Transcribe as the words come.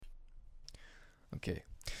Okay.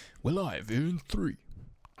 We're live in 3,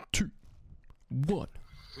 2, 1.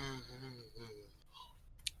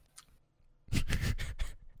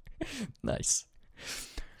 Nice.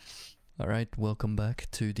 Alright, welcome back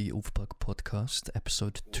to the Overpuck Podcast,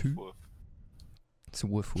 episode 2. Woof. It's a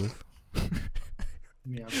woof woof.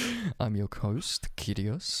 Yeah. I'm your host,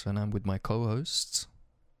 Kyrios, and I'm with my co-hosts.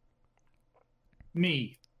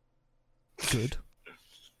 Me. Good.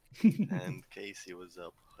 And Casey was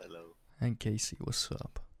up. Hello. And Casey, what's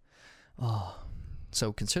up?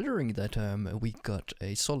 So considering that we got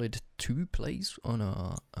a solid 2 plays on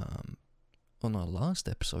our last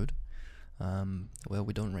episode, well,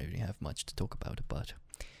 we don't really have much to talk about. But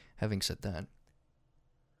having said that,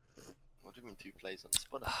 What do you mean 2 plays on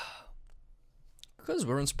Spotify? because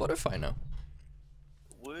we're on Spotify now,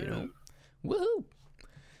 Woo! you know. Woohoo!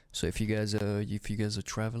 So if you guys are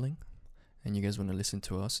traveling, and you guys want to listen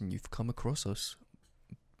to us, and you've come across us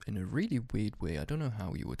in a really weird way, I don't know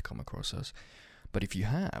how you would come across us, but if you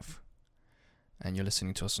have, and you're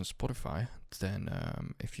listening to us on Spotify, then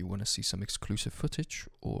if you want to see some exclusive footage,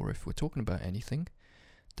 or if we're talking about anything,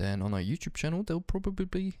 then on our YouTube channel there'll probably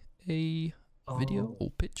be a video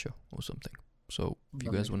or picture or something. So if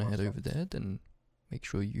you That guys makes want to more head over sense. there, then make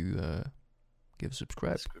sure you give a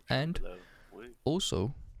subscribe. Description And below. Woo.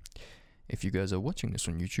 also, if you guys are watching this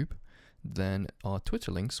on YouTube, then our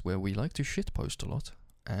Twitter links, where we like to shitpost a lot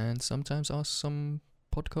and sometimes ask some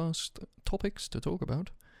podcast topics to talk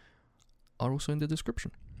about, are also in the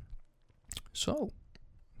description. So,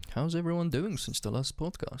 how's everyone doing since the last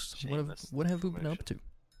podcast? Shameless What have we been up to?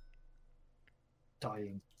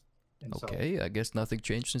 Dying. inside. Okay, I guess nothing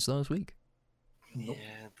changed since last week. Nope.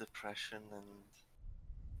 Yeah, depression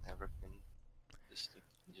and everything.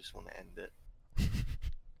 You just want to end it.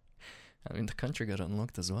 I mean, the country got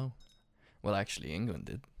unlocked as well. Well, actually, England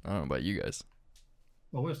did. I don't know about you guys.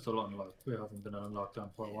 Well, we're still unlocked. We haven't been on lockdown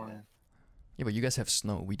for a while. Yeah. Yeah, but you guys have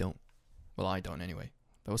snow. We don't. Well, I don't anyway.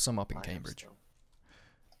 There was some up in I have Cambridge. snow.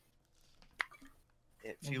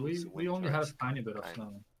 It Well, feels we only had a winter-esque, tiny bit of kind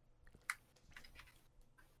snow.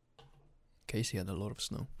 Casey had a lot of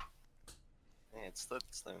snow. Yeah, it started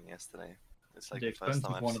snowing yesterday. It's like The the first expensive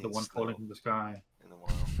time I've one of the seen one snow falling from the sky. in a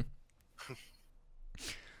while.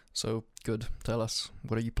 So, good. Tell us,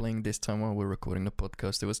 what are you playing this time while we're recording the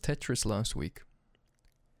podcast? It was Tetris last week.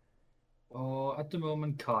 Oh, at the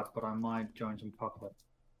moment, card, but I might join some pocket.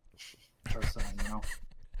 First time, you know.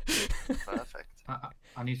 Perfect.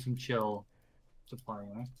 I need some chill to play,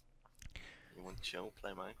 you know. You want chill,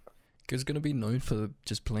 play Minecraft. Because going to be known for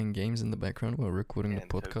just playing games in the background while recording Yeah, the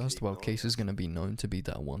and totally podcast, while ignore Casey's us. going to be known to be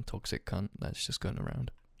that one toxic cunt that's just going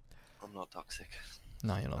around. I'm not toxic.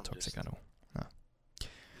 Nah, you're not I'm toxic just- at all.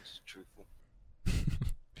 I'm just truthful.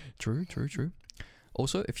 True.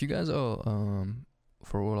 Also, if you guys are,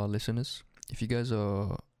 for all our listeners, if you guys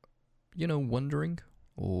are, wondering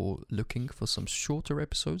or looking for some shorter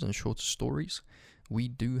episodes and shorter stories, we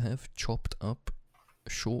do have chopped up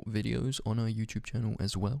short videos on our YouTube channel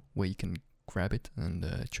as well, where you can grab it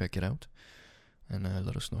and check it out and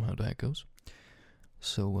let us know how that goes.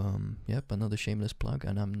 So, yep, another shameless plug,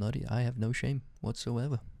 and I have no shame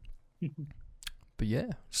whatsoever. But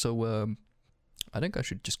yeah, so I think I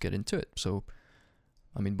should just get into it. So,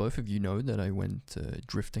 I mean, both of you know that I went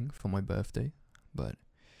drifting for my birthday, but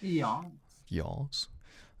Yeah. yours.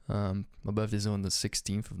 My birthday's on the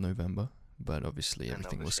 16th of November, but obviously Another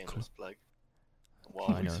everything was shameless closed. plug.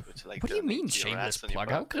 I know. What do you mean shameless plug?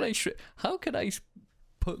 How could I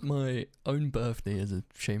put my own birthday as a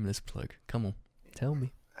shameless plug? Come on, tell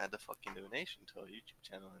me. Add a fucking donation to our YouTube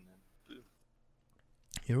channel and then boom.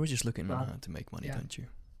 You're always just looking But- to make money, yeah. don't you?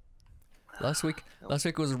 Last week Nope.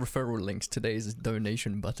 was referral links. Today is a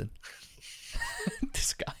donation button.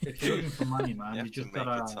 This guy. If you're looking for money, man, You you have to just make it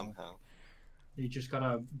gotta somehow.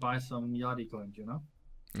 buy some Yachty coins, you know.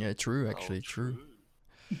 Yeah, true. Actually, Oh, true.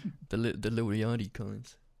 The little yardy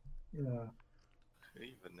coins. Yeah. Who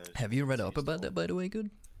even knows Have you what read it's up used about for? that, by the way? Good.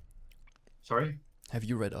 Sorry. Have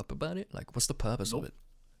you read up about it? Like, what's the purpose of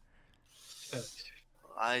Nope.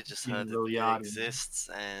 I just You heard little it yachty. exists,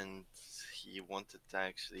 and he wanted to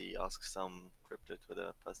actually ask some crypto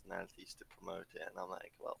Twitter personalities to promote it, and I'm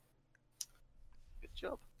like, well, good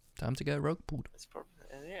job. Time to get rug pulled. It's probably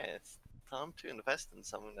it's time to invest in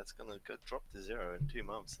something that's gonna go drop to 0 in 2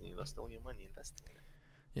 months, and you lost all your money investing in it.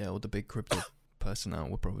 Yeah, all the big crypto personnel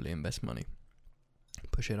will probably invest money,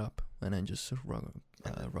 push it up, and then just rug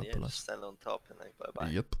And then, rug yeah, pull just us. sell on top and like bye bye.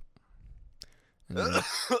 Yep. And then,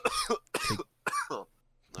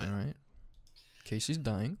 alright. Casey's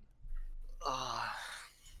dying. Ah,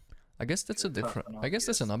 I guess that's a Good different. enough, I guess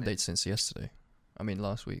that's an yes, update mate. since yesterday. I mean,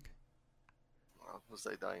 last week. was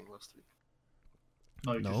I dying last week?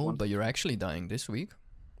 No, you just No, want but you're actually dying this week.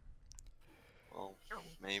 Well,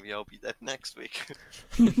 maybe I'll be dead next week.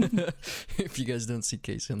 If you guys don't see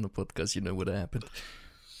Casey on the podcast, you know what happened.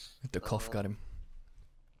 The cough got him.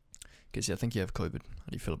 Casey, I think you have COVID. How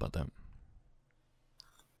do you feel about that?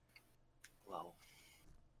 Well,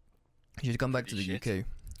 You should come back to Pretty the UK.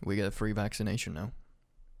 We get a free vaccination now.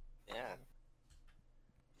 yeah.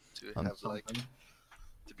 To Um, have like something.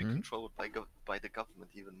 to be controlled by the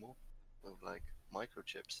government even more, with like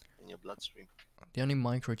microchips in your bloodstream. The only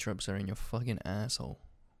microchips are in your fucking asshole.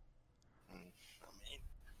 I mean,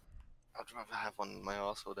 I'd rather have one in my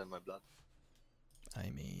arsehole than my blood, I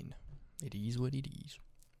mean, it is what it is.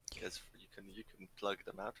 because you can plug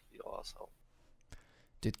them out of your arsehole.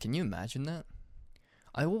 Dude, can you imagine that?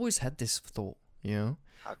 I always had this thought, you know?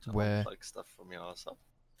 How to Where- unplug stuff from your arsehole?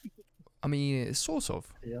 I mean, sort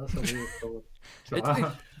of. Yeah, that's a weird thought.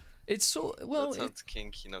 It's so well. That sounds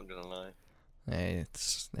kinky, not gonna lie.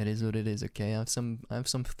 It is what it is. Okay, I have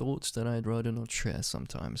some thoughts that I'd rather not share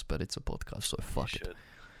sometimes, but it's a podcast, so fuck You it. should.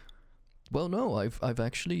 Well, no, I've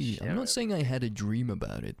actually. I'm Share not saying I had a dream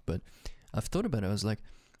about it, but I've thought about it. I was like,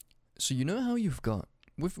 so you know how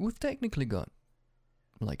we've technically got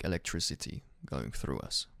like electricity going through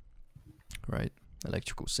us, right?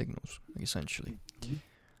 Electrical signals, essentially.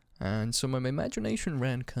 And so my imagination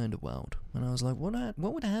ran kind of wild, and I was like, what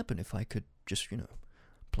would happen if I could just,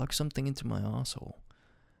 plug something into my arsehole,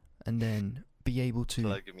 and then be able to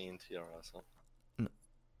Plug me into your arsehole.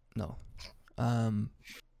 no,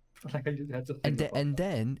 Like I just had to think and about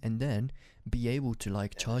that. and then be able to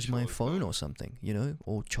like Yeah, charge my sure, phone sure. or something,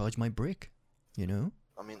 or charge my brick,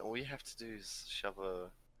 I mean, all you have to do is shove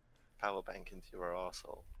a power bank into your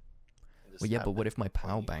arsehole. and just Well, yeah, have but what it if my on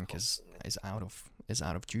power you bank is constantly.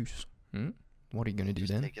 out of juice? What are you gonna do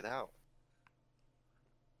Just then? take it out.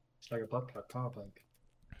 It's like a butt plug power bank.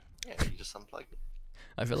 Yeah, you just unplug it.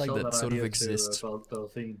 I feel like Sold that sort of idea exists. To,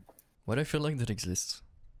 Delphine. Why do I feel like that exists?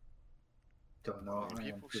 Don't know. I mean, I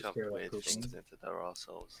am people too shove scared of weird pooping. things into their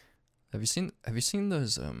arseholes. Have you seen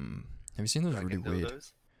those really Dragon weird?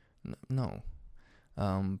 dildos? No.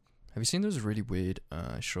 Have you seen those really weird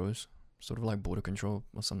shows? Sort of like Border Control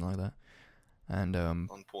or something like that. And On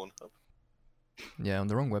Pornhub. yeah, on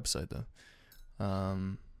the wrong website though.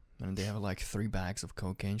 And they have like 3 bags of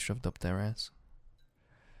cocaine shoved up their ass.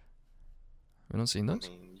 You not seen I those?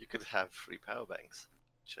 mean, you could have 3 power banks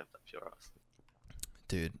shoved up your ass.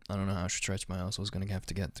 Dude, I don't know how stretched my ass was gonna have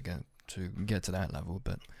to get to that level,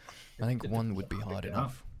 but I think It one would be depends on hard how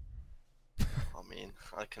enough. I mean,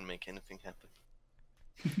 I can make anything happen.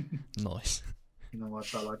 Nice. You know what?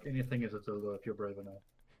 But like anything is a dildo if you're brave enough.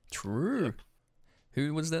 True. Yep.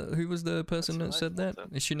 Who was the person that That's said nice, that?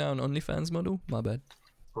 Walter. Is she now an OnlyFans model? My bad.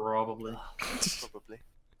 Probably. Probably.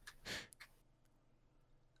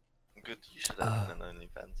 Good, you should open an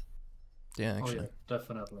OnlyFans. Yeah, Oh actually. yeah,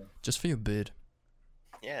 definitely. Just for your beard.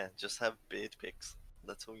 Yeah, just have beard pics.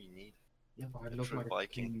 That's all you need. Yeah, but I A look true like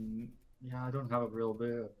Viking. a king. Yeah, I don't have a real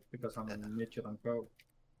beard because I'm a midget on coke.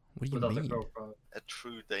 What do you Without the mean? profile. A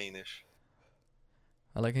true Danish.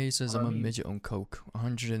 I like how he says What I'm I a mean- midget on coke.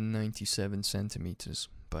 197 centimeters,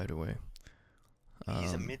 by the way.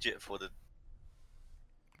 He's a midget for the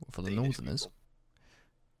For the Danish northerners. people.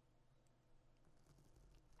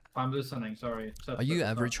 I'm listening. Sorry. Are you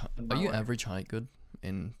average? In Are my you way. average height good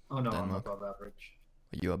in Oh no, Denmark? I'm above average.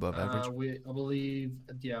 Are you above average? I believe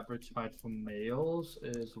the average height for males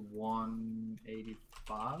is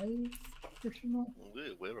 185 or something.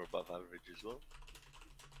 We're above average as well.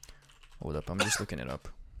 Hold up, I'm just looking it up.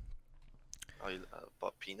 Are you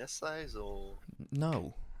about penis size or?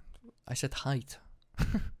 No, I said height. I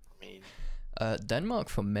mean, Denmark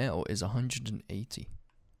for male is 180.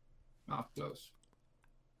 Ah, close.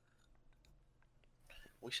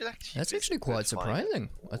 we should actually. That's visit actually quite Good finally. surprising.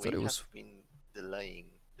 I thought We it was. have been delaying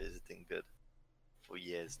visiting Good for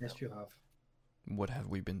years now. Yes, you have. What have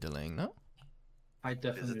we been delaying now? I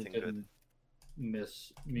definitely Visiting Good. didn't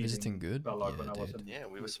miss meeting Visiting Good? Bella Yeah, when I was dude. in. Yeah,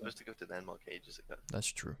 we were Sweden. supposed to go to Denmark ages ago. That's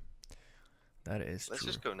true. That is Let's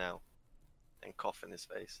true. just go now and cough in his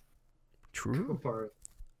face, Go True. for it.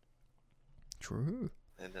 True.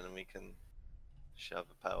 and then we can shove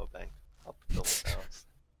a power bank up Dom's house.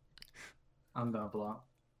 I'm down for that.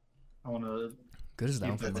 I want to. Good is down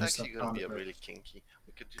Yeah, for That's most. actually gonna be a Sound really effects. kinky.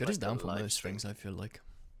 We could do Good like is down a for live most stream. things. I feel like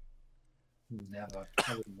Never.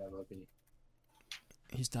 I would never be.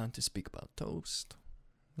 he's down to speak about toast.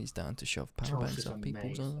 He's down to shove power Toast banks is up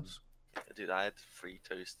people's amazing. ass. Dude, I had 3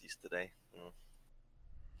 toasties today.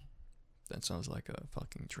 That sounds like a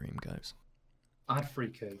fucking dream, guys. I had free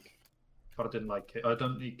cake, but I didn't like cake. I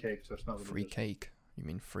don't eat cake, so it's not really Free good. cake. You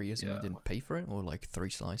mean free as in you Yeah. didn't pay for it, or like 3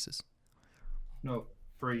 slices? No,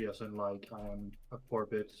 free as in like I am a poor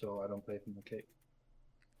bit, so I don't pay for my cake.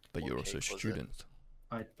 But What you're also a cake was it? student.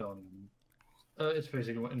 I don't. It's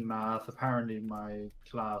basically in math. Apparently, my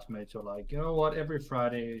classmates are like, you know what? Every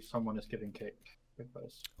Friday, someone is giving cake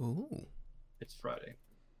because Ooh. it's Friday.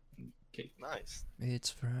 Cake. Nice. It's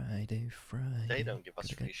Friday. They don't give us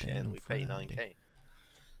Gotta free get shit down and on we pay Friday. 9k.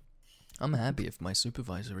 I'm happy if my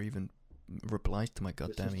supervisor even replies to my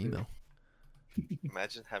goddamn true. email.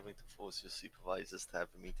 Imagine having to force your supervisors to have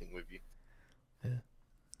a meeting with you, I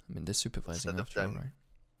mean, they're supervising Instead of after all, them- right?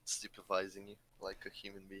 supervising you like a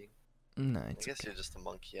human being. Nah, I it's guess okay. you're just a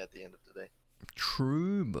monkey at the end of the day.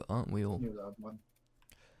 True, but aren't we all? Knew that one.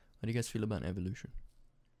 How do you guys feel about evolution?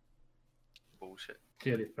 Bullshit.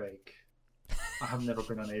 Clearly fake. I have never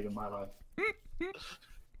been an ape in my life,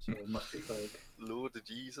 so it must be fake. Lord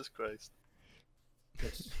Jesus Christ.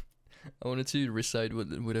 It's I wanted to recite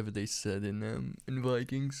whatever they said in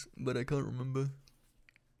Vikings, but I can't remember.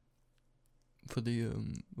 For the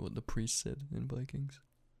what the priest said in Vikings.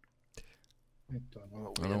 I don't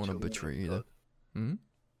know. We I are don't wanna children butcher of it either. God. Hmm?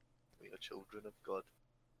 We are children of God.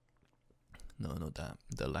 No, not that.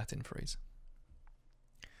 The Latin phrase.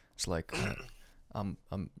 It's like I don't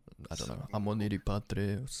know. Amor di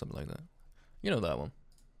patre or something like that. You know that one.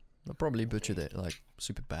 I probably butchered it like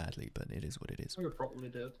super badly, but it is what it is. We probably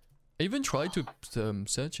did. I even tried to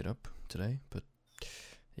search it up today, but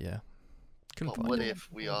yeah, couldn't But find what it. if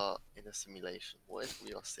we are in a simulation? What if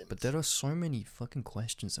we are Sims? But there are so many fucking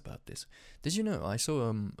questions about this. Did you know? I saw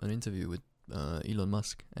an interview with Elon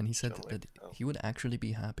Musk, and he said John that Wick, oh. he would actually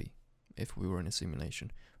be happy if we were in a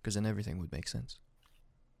simulation, because then everything would make sense.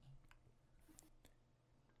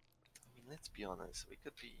 I mean, let's be honest. We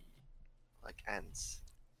could be like ants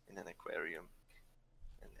in an aquarium,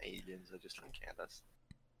 and aliens are just looking at us,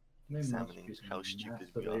 They must examining be some how stupid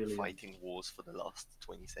massive we are, aliens. fighting wars for the last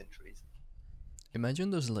 20 centuries.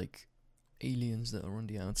 Imagine those like aliens that are on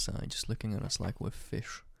the outside, just looking at us like we're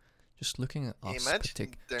fish, just looking at Yeah, us.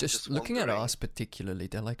 imagine them Just looking at wondering- us particularly.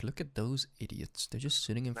 They're like, look at those idiots. They're just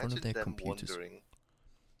sitting in front of Imagine their them computers. wondering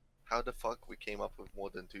how the fuck we came up with more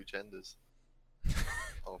than 2 genders.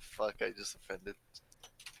 Oh fuck! I just offended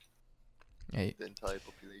Hey, the entire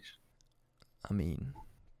population. I mean,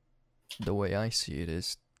 the way I see it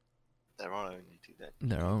is, There are only 2 genders.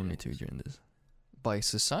 there are only two genders. By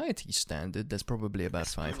society standard, there's probably about A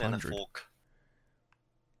spoon and a 500. fork.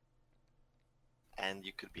 And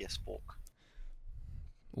you could be a spork.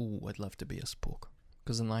 Ooh, I'd love to be a spork,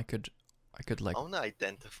 because then I could like. I wanna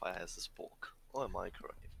identify as a spork. Or am I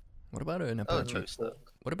correct? What about an Oh, Apache? toaster.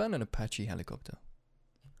 What about an Apache helicopter?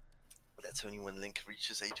 That's only when Link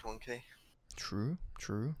reaches 81k. True,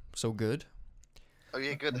 true. So good. Oh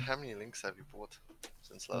yeah, good. How many links have you bought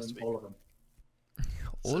since last week? All of them.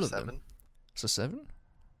 All So of 7? them. So 7?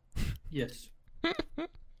 Yes.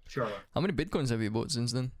 Sure. How many bitcoins have you bought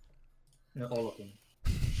since then? Yeah, all of them.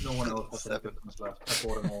 No one else has any 7. bitcoins left. I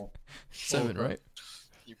bought them all. 7, them. right?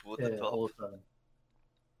 You bought Yeah, the top. all 7.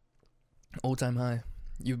 All time high.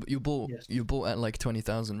 You bought Yes. you bought at like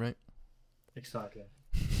 20,000, right? Exactly.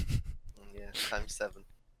 Yeah, times 7.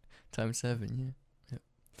 Times 7, yeah. Yep.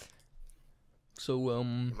 So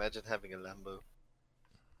Imagine having a Lambo.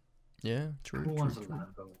 yeah, true. Who true, wants a true.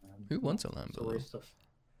 Lambo, man? Who wants a It's Lambo, a though? waste of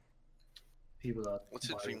people that. What's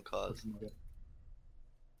your buy dream it. car?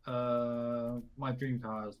 My dream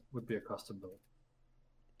car would be a custom build.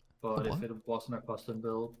 But what? if it wasn't a custom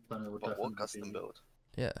build, then it would But definitely what custom be... build?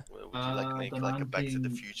 Yeah. Would you like make the like a Back to the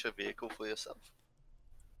 19 Future vehicle for yourself?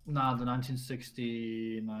 Nah, the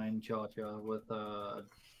 1969 Charger with a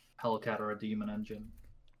Hellcat or a Demon engine.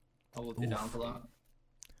 I would be down Oof. for that.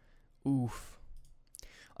 Oof.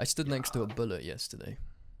 I stood next to a bullet yesterday.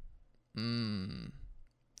 A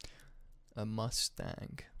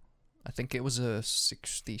Mustang. I think it was a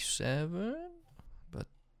 67, but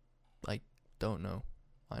I don't know.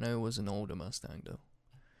 I know it was an older Mustang though.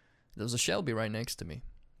 There was a Shelby right next to me,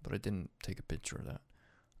 but I didn't take a picture of that.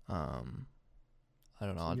 I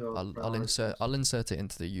don't know. Your I'll insert it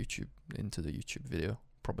into the YouTube video.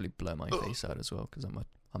 Probably blur my face out as well because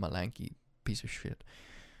I'm a lanky piece of shit.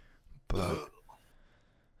 But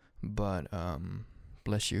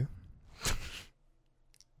bless you,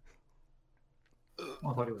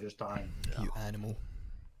 I thought he was just dying. you animal.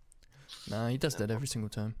 Nah, he does that every single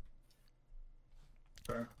time.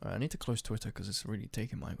 Fair. Alright, I need to close Twitter because it's really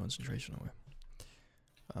taking my concentration away.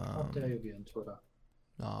 How dare you be on Twitter?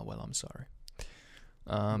 Well, I'm sorry.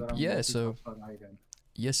 But I'm Yeah, multitasking so again.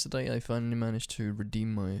 yesterday I finally managed to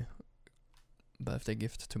redeem my birthday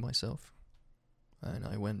gift to myself, and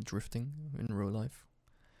I went drifting in real life.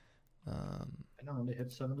 And I only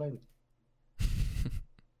hit 7 ladies.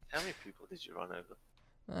 How How many people did you run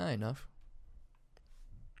over? Enough.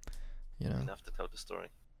 You know. Enough to tell the story.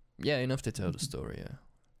 Yeah, enough to tell the story. Yeah,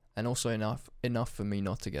 and also enough for me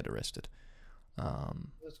not to get arrested.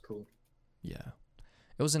 That's cool. Yeah,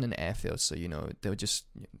 it was in an airfield, so you know they would just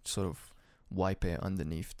sort of wipe it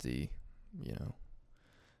underneath the, you know,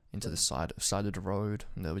 into the side of the road,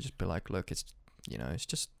 and they would just be like, look, it's, you know, it's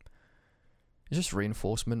just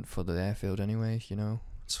reinforcement for the airfield anyway. You know,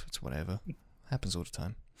 it's whatever. Happens all the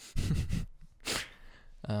time.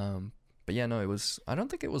 But yeah, no, I don't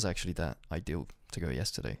think it was actually that ideal to go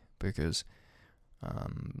yesterday, because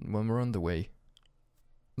when we're on the way,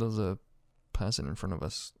 there was a person in front of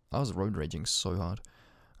us. I was road raging so hard.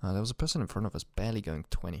 There was a person in front of us barely going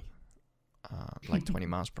 20, like 20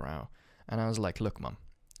 miles per hour. And I was like, look, Mum.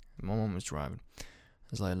 My mum was driving. I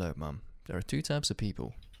was like, look, Mum, there are two types of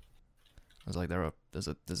people. I was like, there's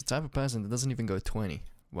a type of person that doesn't even go 20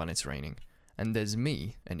 when it's raining. And there's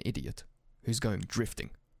me, an idiot, who's going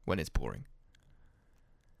drifting when it's pouring.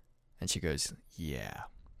 And she goes, yeah,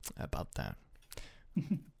 about that.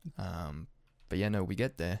 But yeah, no, we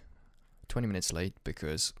get there 20 minutes late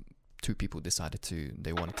because two people decided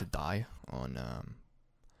they wanted to die on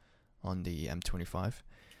the M25.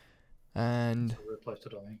 And It's a weird place to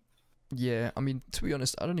die. yeah, I mean, to be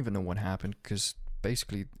honest, I don't even know what happened, because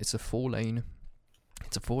basically it's a four-lane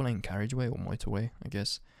carriageway or motorway, I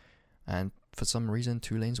guess. And for some reason,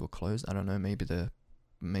 2 lanes were closed. I don't know, maybe the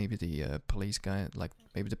police guy, like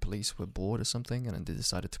maybe the police were bored or something, and then they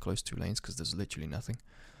decided to close 2 lanes because there's literally nothing.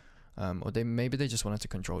 Or maybe they just wanted to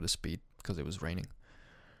control the speed because it was raining.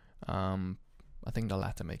 I think the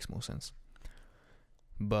latter makes more sense.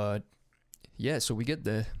 But yeah, so we get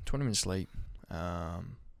there 20 minutes late.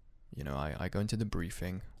 You know, I go into the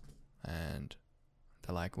briefing, and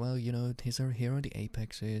they're like, well, you know, here are the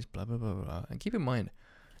apexes, blah blah blah blah. And keep in mind,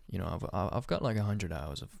 you know, I've got like 100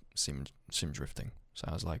 hours of sim drifting. So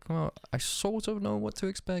I was like, well, I sort of know what to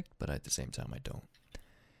expect, but at the same time, I don't.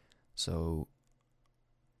 So,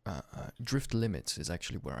 Drift Limits is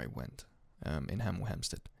actually where I went, in Hemel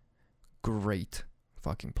Hempstead. Great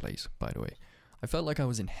fucking place, by the way. I felt like I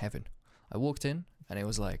was in heaven. I walked in, and it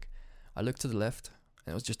was like, I looked to the left,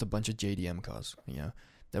 and it was just a bunch of JDM cars. You know,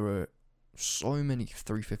 there were so many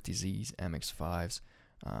 350Zs, MX-5s.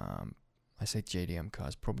 I say JDM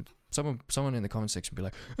cars. Probably someone in the comment section will be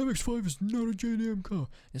like, MX-5 is not a JDM car.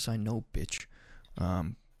 Yes, I know, bitch.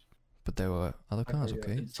 But there were other cars,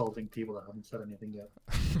 okay? Insulting people that haven't said anything yet.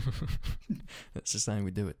 That's just how we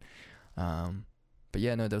do it. But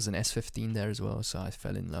yeah, no, there was an S15 there as well, so I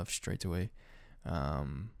fell in love straight away.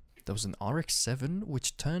 There was an RX-7,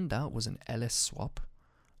 which turned out was an LS swap.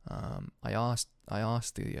 I asked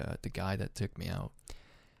the guy that took me out,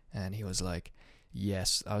 and he was like,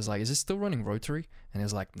 yes. I was like, is it still running rotary? And he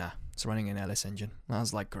was like, nah, it's running an LS engine. And I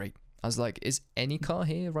was like, great. I was like, is any car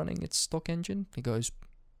here running its stock engine? He goes,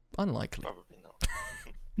 unlikely. Probably not.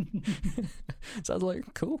 So I was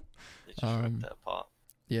like, cool. They just ripped it apart.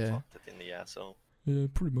 Yeah. Fucked it in the asshole. Yeah,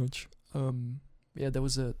 pretty much. Yeah, there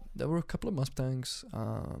were a couple of Mustangs.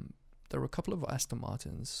 There were a couple of Aston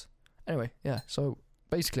Martins. Anyway, yeah. So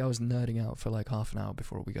basically, I was nerding out for like half an hour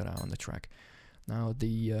before we got out on the track. Now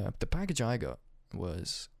the package I got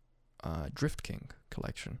was Drift King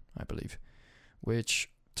collection, I believe, which,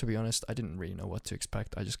 to be honest, I didn't really know what to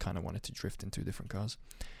expect. I just kind of wanted to drift in 2 different cars.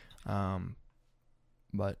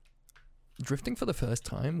 But drifting for the first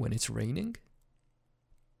time when it's raining,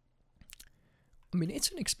 I mean,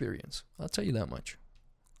 it's an experience. I'll tell you that much.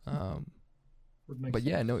 But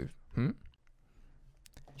yeah, no.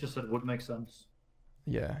 Just said would make sense.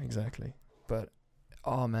 Yeah, exactly. But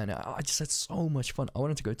oh man, I just had so much fun. I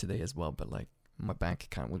wanted to go today as well, but like my bank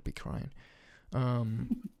account would be crying.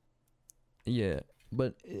 Yeah,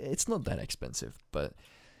 but it's not that expensive. But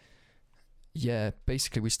yeah,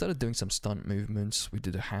 basically we started doing some stunt movements. We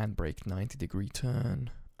did a handbrake 90-degree turn,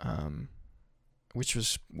 which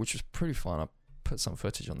was pretty fun. I'll put some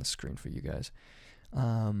footage on the screen for you guys.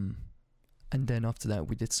 And then after that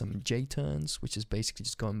we did some J turns, which is basically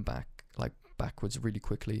just going backwards really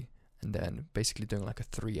quickly, and then basically doing like a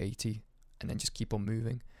 380 and then just keep on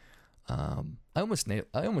moving. I almost nailed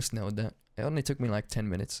that. It only took me like 10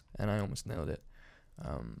 minutes and I almost nailed it.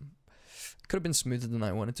 Could have been smoother than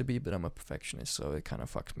I wanted to be, but I'm a perfectionist, so it kind of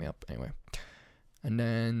fucked me up anyway. And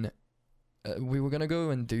then we were gonna go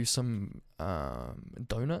and do some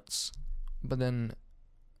donuts, but then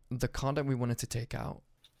the car that we wanted to take out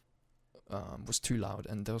was too loud,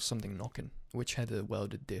 and there was something knocking, which had a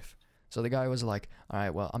welded diff. So the guy was like,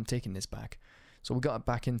 alright, well, I'm taking this back. So we got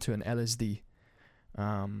back into an LSD,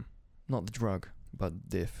 not the drug, but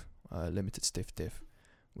diff, limited stiff diff,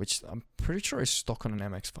 which I'm pretty sure is stock on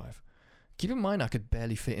an MX-5. Keep in mind, I could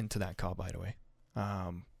barely fit into that car, by the way.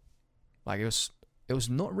 Like it was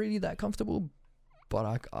not really that comfortable,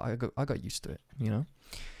 but I got used to it, you know.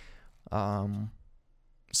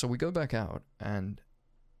 So we go back out, and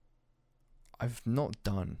I've not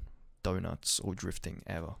done donuts or drifting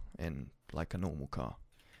ever in like a normal car,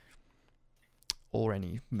 or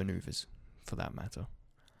any maneuvers for that matter.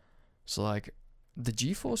 So like the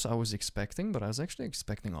G-force I was expecting, but I was actually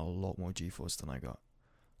expecting a lot more G-force than I got.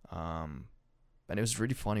 And it was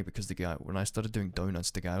really funny because the guy, when I started doing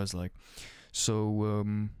donuts, the guy was like, so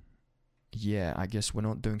yeah, I guess we're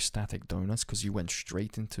not doing static donuts because you went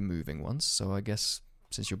straight into moving ones, so I guess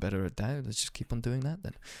since you're better at that, let's just keep on doing that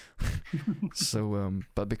then. So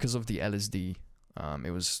but because of the LSD,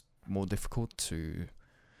 it was more difficult to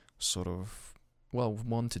sort of, well,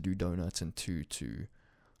 one, to do donuts, and two, to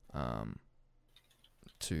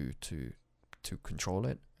control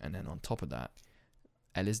it. And then on top of that,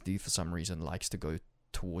 LSD for some reason likes to go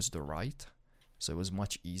towards the right, so it was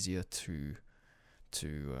much easier to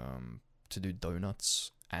do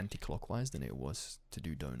donuts anti-clockwise than it was to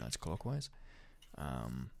do donuts clockwise.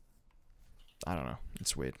 I don't know,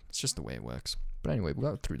 it's weird, it's just the way it works. But anyway, we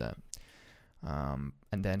got through that. And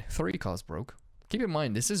then 3 cars broke. Keep in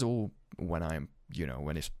mind, this is all when I'm, you know,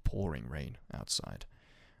 when it's pouring rain outside.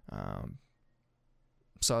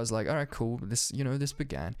 So I was like, all right, cool. This, you know, this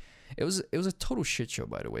began. It was a total shit show,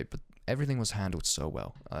 by the way, but everything was handled so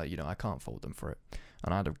well. You know, I can't fault them for it,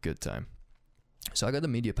 and I had a good time. So I got the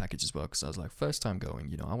media package as well, because I was like, first time going,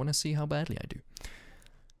 you know, I want to see how badly I do.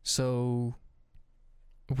 So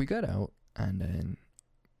we got out, and then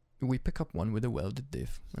we pick up one with a welded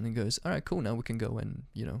diff, and he goes, all right, cool, now we can go and,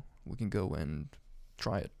 you know, we can go and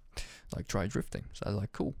try it, like try drifting. So I was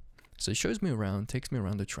like, cool. So he shows me around, takes me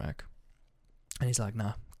around the track, and he's like,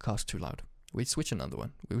 nah, car's too loud. We switch another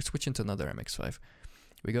one. We switch into another MX-5.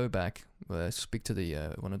 We go back, speak to the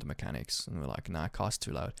one of the mechanics, and we're like, nah, car's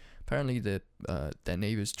too loud. Apparently their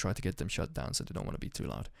neighbors try to get them shut down, so they don't want to be too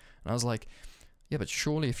loud. And I was like, yeah, but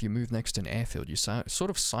surely if you move next to an airfield, you sort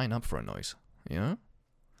of sign up for a noise, you know?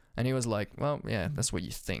 And he was like, well, yeah, that's what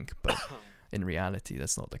you think, but in reality,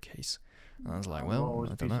 that's not the case. And I was like, well,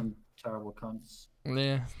 I don't know. Some terrible cunts.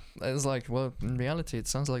 Yeah, I was like, well, in reality, it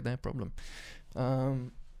sounds like their problem.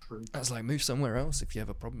 True. I was like, move somewhere else if you have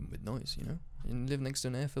a problem with noise, you know? You live next to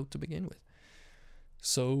an airfield to begin with.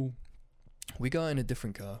 So we got in a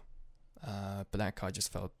different car, but that car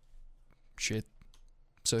just felt shit.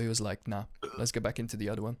 So he was like, nah, let's get back into the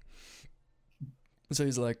other one. So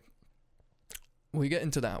he's like, we get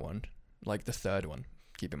into that one, like the third one,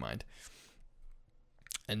 keep in mind.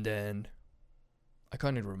 And then I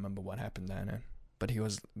can't even remember what happened there now.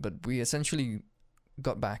 But we essentially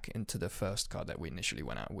got back into the first car that we initially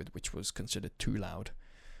went out with, which was considered too loud,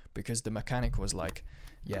 because the mechanic was like,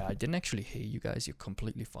 yeah, I didn't actually hear you guys, you're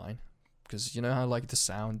completely fine. Because you know how like the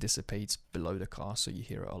sound dissipates below the car, so you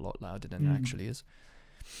hear it a lot louder than it actually is.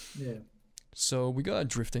 Yeah. So we got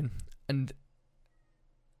drifting, and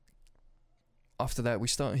after that we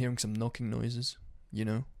started hearing some knocking noises, you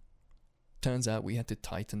know. Turns out we had to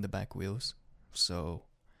tighten the back wheels, so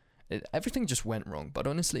everything just went wrong. But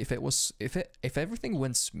honestly, if everything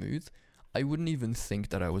went smooth, I wouldn't even think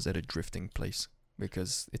that I was at a drifting place,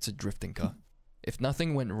 because it's a drifting car. If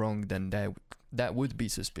nothing went wrong, then that would be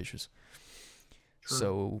suspicious. True.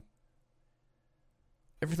 So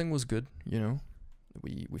everything was good, you know.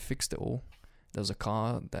 We fixed it all. There was a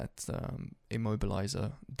car that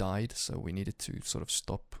immobilizer died, so we needed to sort of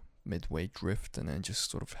stop midway drift and then just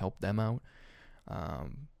sort of help them out.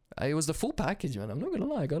 It was the full package, man. I'm not gonna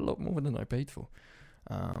lie, I got a lot more than I paid for.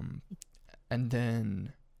 And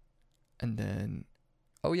then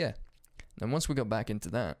oh yeah, then once we got back into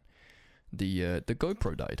that, the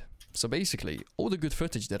GoPro died. So basically, all the good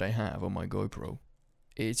footage that I have on my GoPro,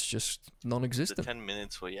 it's just non-existent. The 10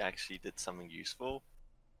 minutes where you actually did something useful,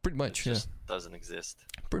 pretty much, just doesn't exist.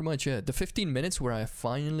 Pretty much, yeah. The 15 minutes where I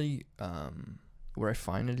finally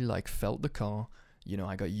like felt the car, you know,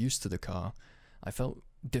 I got used to the car. I felt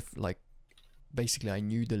like basically I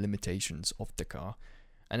knew the limitations of the car,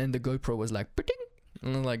 and then the GoPro was like, "Ping!"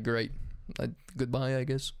 And I'm like, great, goodbye, I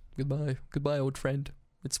guess. Goodbye, old friend.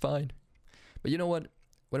 It's fine. But you know what?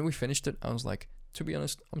 When we finished it, I was like, to be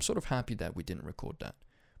honest, I'm sort of happy that we didn't record that,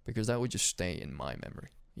 because that would just stay in my memory,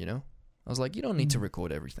 you know? I was like, you don't need to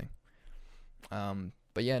record everything.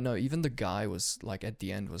 But yeah, no, even the guy was like, at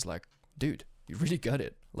the end was like, dude, you really got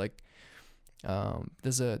it. Like,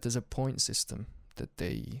 there's a point system that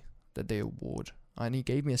they award, and he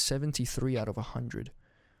gave me a 73 out of 100.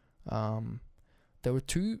 There were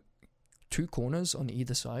two corners on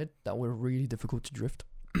either side that were really difficult to drift.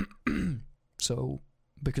 So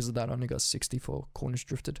because of that, I only got 60 for corners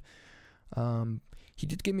drifted. He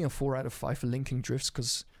did give me a 4 out of 5 for linking drifts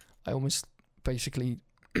because I almost basically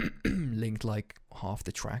linked like half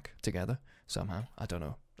the track together somehow. I don't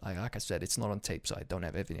know. Like I said, it's not on tape, so I don't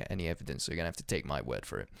have any evidence. So you're gonna have to take my word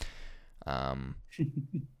for it.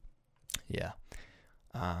 Yeah.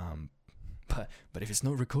 But if it's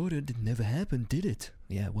not recorded, it never happened, did it?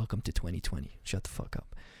 Yeah. Welcome to 2020. Shut the fuck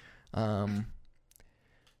up.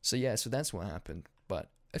 So that's what happened. But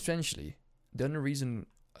essentially, the only reason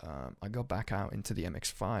I got back out into the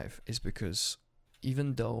MX-5 is because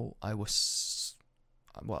even though I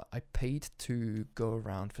paid to go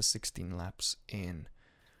around for 16 laps in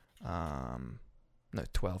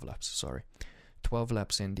 12 laps, sorry. 12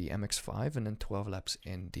 laps in the MX-5 and then 12 laps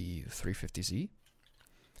in the 350Z.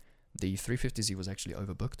 The 350Z was actually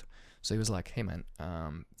overbooked. So he was like, hey man,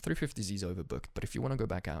 350Z is overbooked, but if you want to go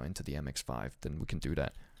back out into the MX-5, then we can do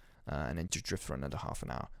that. And then just drift for another half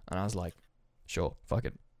an hour. And I was like, sure, fuck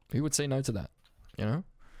it. Who would say no to that? You know?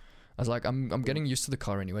 I was like, I'm getting used to the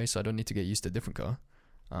car anyway, so I don't need to get used to a different car.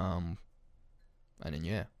 And then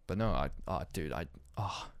yeah. But no,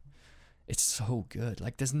 it's so good.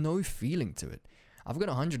 Like there's no feeling to it. I've got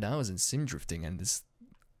 100 hours in sim drifting and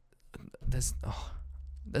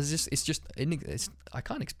I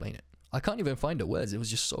can't explain it. I can't even find the words. It was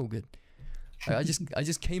just so good. I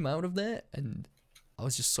just came out of there and I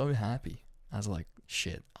was just so happy. I was like,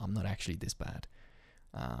 shit, I'm not actually this bad.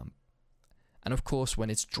 And of course, when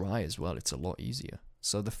it's dry as well, it's a lot easier.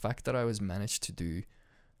 So the fact that I was managed to do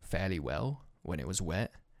fairly well when it was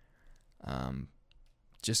wet,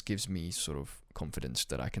 just gives me sort of confidence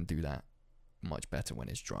that I can do that much better when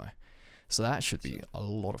it's dry. So that should be a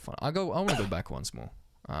lot of fun. I want to go back once more.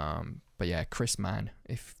 But yeah, Chris, man,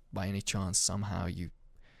 if by any chance somehow you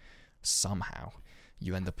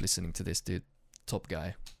end up listening to this, dude, top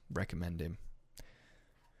guy, recommend him.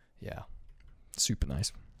 Yeah, super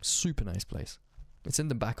nice place. It's in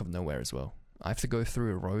the back of nowhere as well. I have to go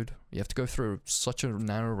through a road. You have to go through such a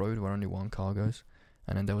narrow road where only one car goes.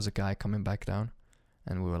 And then there was a guy coming back down.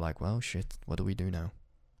 And we were like, well, shit, what do we do now?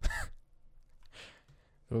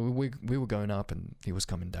 we were going up and he was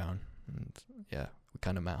coming down. And yeah, we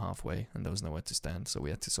kind of met halfway and there was nowhere to stand. So we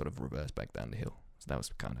had to sort of reverse back down the hill. So that was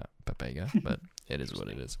kind of Papega, but it is what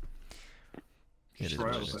it is. It is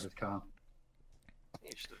what it is. Car.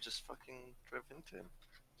 You should have just fucking drove into him.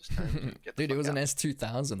 Just tell him to get the Dude, it was fuck an out.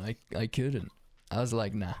 S2000. I couldn't. I was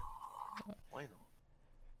like, nah. Why not?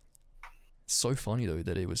 It's so funny though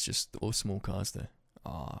that it was just all small cars there.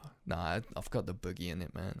 Nah, I've got the boogie in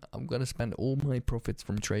it, man. I'm gonna spend all my profits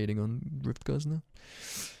from trading on drift cars now.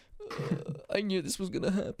 I knew this was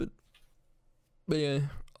gonna happen. But yeah,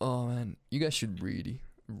 oh man, you guys should really,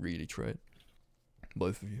 really try it.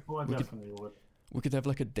 Both of you. Oh, I definitely would. We could have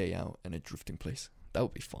like a day out and a drifting place. That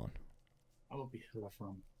would be fun. That would be hella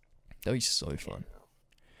fun. That would be so fun. Yeah.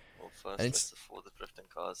 Well, first And let's afford the drifting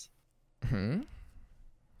cars.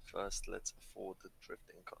 First, let's afford the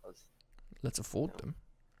drifting cars. Let's afford Yeah. them.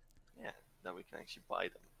 Yeah, then we can actually buy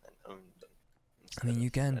them and own them. I mean, instead you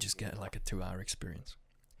of can renting just get them like out. a 2-hour experience,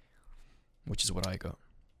 which is what I got.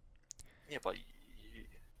 Yeah, but you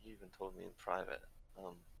even told me in private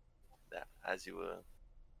that as you were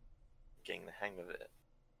getting the hang of it,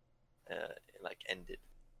 it like ended.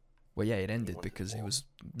 Well, yeah, it ended wanted because it more. was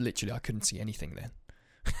literally I couldn't see anything then.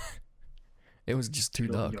 It was just too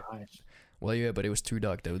Put it on dark. your eyes. Well, yeah, but it was too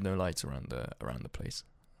dark. There were no lights around the place,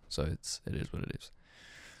 so it is what it is.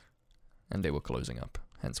 And they were closing up,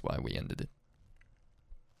 hence why we ended it.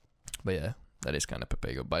 But yeah, that is kind of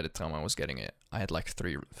Papego. By the time I was getting it, I had like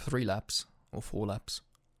three laps or 4 laps.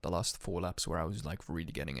 The last 4 laps where I was like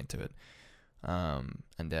really getting into it. And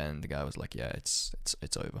then the guy was like, "Yeah, it's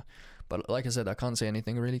over." But like I said, I can't say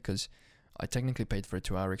anything really because I technically paid for a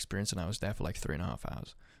 2-hour experience and I was there for like 3.5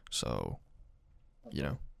 hours. So, you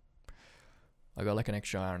know, I got like an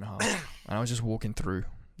extra hour and a half, and I was just walking through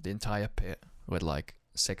the entire pit with like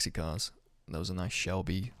sexy cars. There was a nice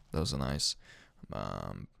Shelby. There was a nice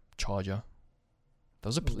Charger. There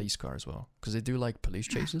was a police car as well because they do like police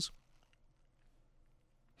chases.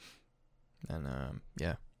 And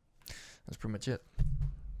yeah, that's pretty much it.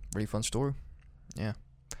 Really fun story. Yeah.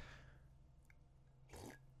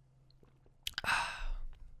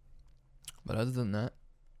 But other than that,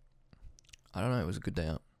 I don't know. It was a good day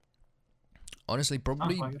out. Honestly,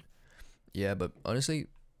 probably. Sounds like it. Yeah, but honestly,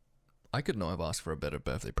 I could not have asked for a better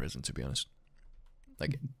birthday present. To be honest,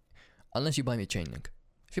 like, unless you buy me chain link.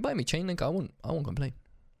 If you buy me chain link, I won't complain.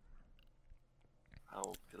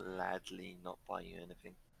 I'll gladly not buy you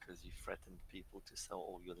anything because you threatened people to sell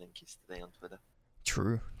all your link yesterday on Twitter.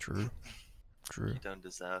 True. True. You don't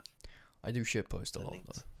deserve I do shitpost a the lot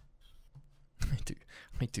links. though.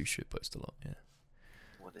 I do shitpost a lot. Yeah.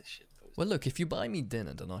 What is shit post? Well, look, if you buy me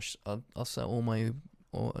dinner, then I'll sell all my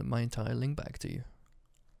entire link back to you.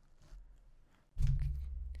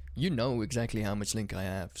 You know exactly how much link I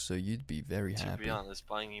have, so you'd be very To happy. be honest,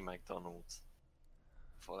 buying you McDonald's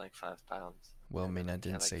for like £5. Well, I and mean, then I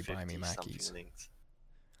didn't get, say buy me 50 something Mackies. links.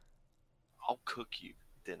 I'll cook you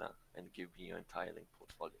dinner and give you your entire link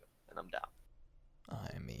portfolio, and I'm down.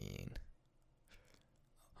 I mean,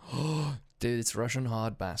 dude, it's Russian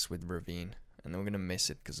hard bass with Ravine, and we're gonna miss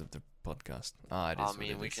it because of the podcast. It is I what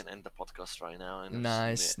mean, it we is. can end the podcast right now and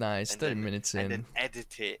Nice, nice. and 30 then, minutes and in. then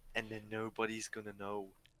edit it, and then nobody's gonna know.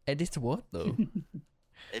 Edit what though?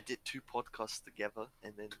 Edit 2 podcasts together,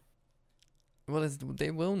 and then Well,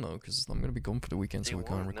 they will know because I'm gonna be gone for the weekend, they so we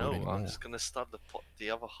can't won't record know. anymore. I'm just gonna start the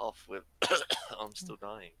other half with I'm still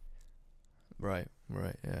dying. Right,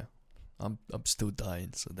 yeah. I'm still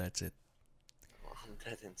dying, so that's it. I'm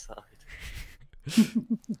dead inside.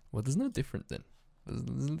 Well, there's no difference then. There's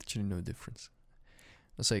literally no difference.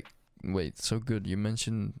 It's like, wait, so good. You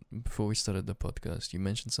mentioned before we started the podcast, you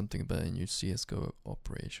mentioned something about a new CS:GO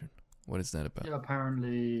operation. What is that about? Yeah,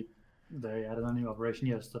 apparently they added a new operation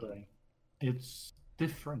yesterday. It's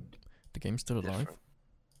different. The game's still alive? Different.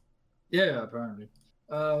 Yeah, apparently.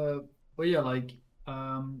 But yeah, like,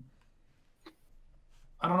 I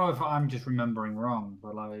don't know if I'm just remembering wrong,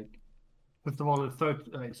 but like, first of all,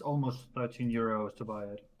 it's almost €13 to buy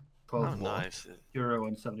it. Oh, 12 nice. euro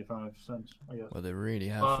and 75 cents, I guess. Well, they really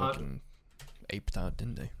have But- fucking aped out,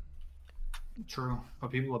 didn't they? True,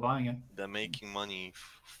 but people are buying it. They're making money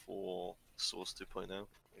for Source 2.0,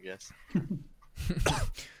 I guess.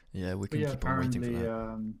 Yeah, we But can yeah, keep on waiting for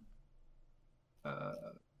apparently, that.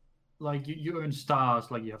 like you earn stars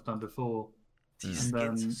like you have done before. These And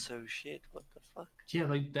skins then- are so shit. What the fuck? Yeah,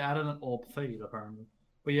 like they added an orb fade apparently.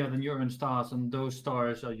 But yeah, then you earn stars, and those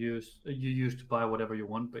stars are you use to buy whatever you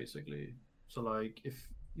want basically. So like if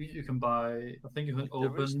you can buy, I think you can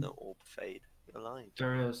open. There is no orb fade. You're lying.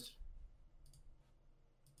 There is.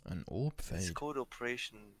 An orb It's fade. called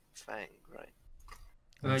Operation Fang, right?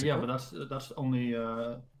 What's it Yeah, called? but that's only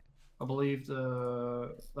I believe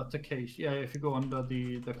that's the case. Yeah, if you go under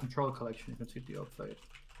the control collection, you can see the orb fade.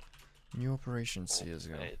 New Operation Orb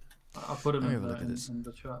CS:GO. fade. I put it Let me in have a look at this. in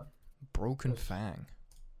the chat. Broken Yes. Fang.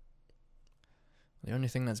 The only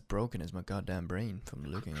thing that's broken is my goddamn brain from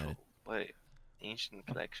looking at it. Wait, Ancient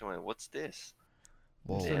Collection. Wait, what's this?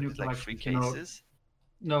 Whoa. It's They a new added like 3 collection, you know. cases.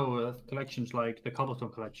 No, collections like the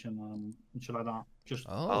Cobblestone collection and shit like that. Just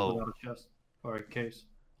Oh. without a chest or a case.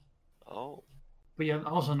 Oh, But yeah,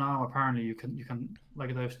 also now apparently you can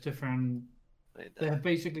like there's different. wait, They have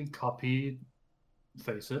basically copied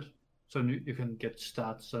Face It, so you can get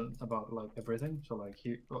stats about like everything. So like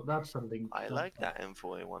here, well, that's a link. I to- like that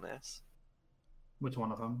M4A1S. Which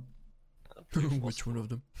one of them? Which one of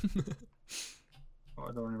them? Oh,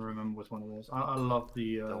 I don't even remember which one it is. I love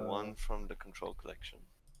the. The one from the Control Collection.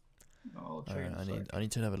 I'll check Alright, in a sec. I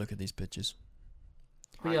need to have a look at these pictures.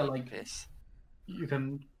 But yeah, I like- piss. You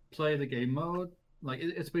can play the game mode. Like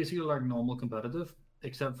it's basically like normal competitive,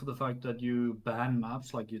 except for the fact that you ban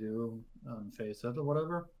maps like you do on Face It or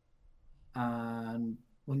whatever. And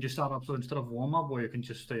when you start up, so instead of warm up where you can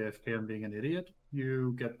just stay AFK and being an idiot,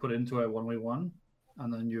 you get put into a 1v1,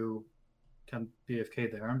 and then you can be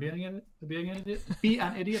AFK there and being an idiot. Be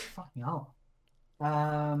an idiot. Fucking hell.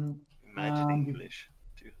 Imagine you- English.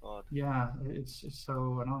 Too hard. Yeah, it's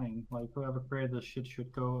so annoying. Like whoever created this shit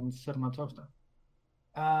should go and sit on a toaster.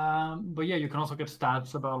 But yeah, you can also get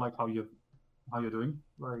stats about like how you're doing,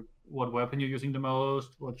 like what weapon you're using the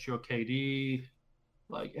most, what's your KD,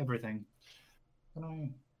 like everything. Can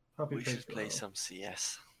I copy We should paste play that? some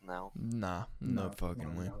CS now. Nah, no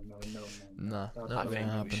fucking way. No. Nah, That's not I gonna think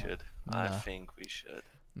happen. we should. I Nah. think we should.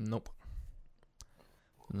 Nope.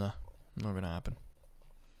 Nah, not gonna happen.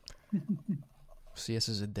 CS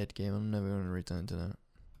is a dead game. I'm never gonna return to that.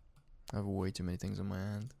 I have way too many things on my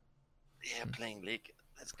hand. Yeah, playing League.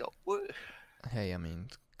 Let's go. Woo. Hey, I mean,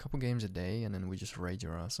 a couple games a day, and then we just rage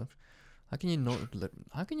our ass off. How can you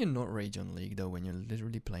not rage on League though when you're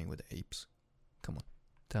literally playing with apes? Come on,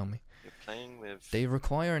 tell me. You're playing with. They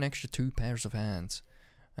require an extra 2 pairs of hands,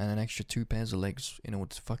 and an extra 2 pairs of legs in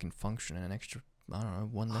order to fucking function, and an extra, I don't know,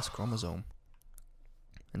 1 less chromosome,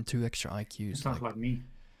 and 2 extra It IQs. sounds like me.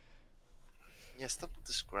 Yeah, stop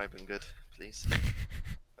describing good, please.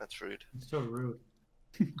 That's rude. It's so rude.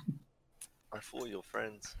 I thought your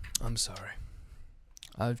friends. I'm sorry.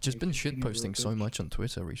 I've just You been should be a shitposting real so bitch. much on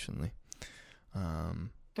Twitter recently. Don't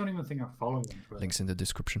even think I follow them. Twitter. Links in the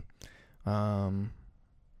description.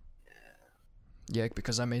 Yeah,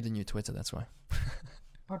 because I made a new Twitter, that's why.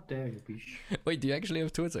 How dare you, bitch? Wait, do you actually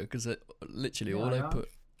have Twitter? Because literally Yeah,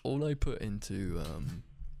 all I put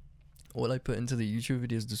into the YouTube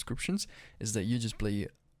videos descriptions is that you just play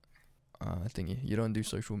thingy. You don't do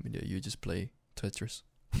social media. You just play Tetris.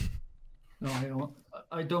 No,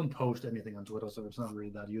 I don't post anything on Twitter, so it's not really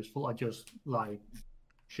that useful. I just like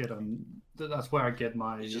shit on. That's where I get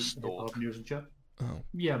my You just hip hop stalk. news and shit. Oh,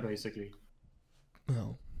 Yeah, basically.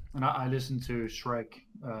 oh, And I listen to Shrek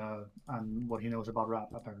and what he knows about rap,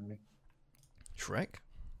 apparently. Shrek.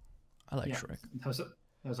 I like Yeah. Shrek.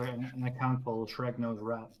 There's an account called Shrek Knows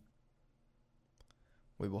Rap.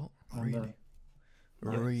 Wait, what? And, Really? yeah.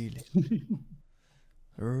 Really?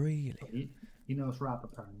 Really? he knows rap,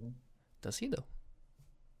 apparently. Does he though?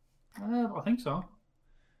 I think so.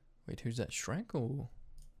 Wait, who's that? Shrek or?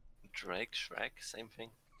 Drake, Shrek, same thing.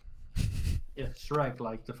 Yeah, Shrek,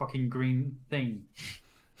 like the fucking green thing.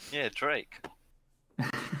 Yeah, Drake.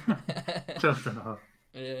 Close enough.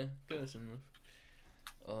 Yeah, close enough.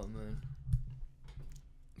 Oh man.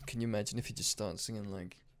 Can you imagine if you just start singing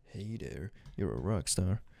like, "Hey there, you're a rock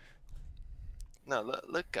star"? No,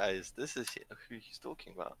 look, guys, this is who he's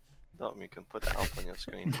talking about. Dom, you can put that up on your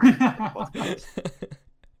screen.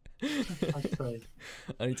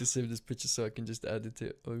 I need to save this picture so I can just add it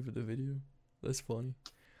to over the video. That's funny.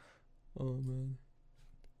 Oh man.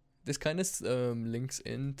 This kind of links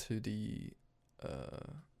into the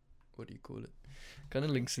what do you call it? Kind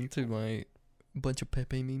of links into my bunch of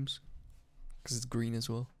Pepe memes because it's green as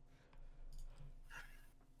well.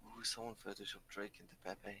 Ooh, someone photoshopped Drake into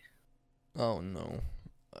Pepe. Oh no.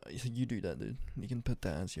 You do that, dude. You can put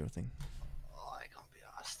that as your thing. Oh, I can't be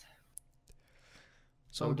asked.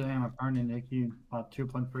 So damn, apparently Nick, you had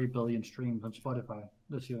 2.3 billion streams on Spotify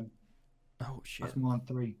this year. Oh shit. That's more than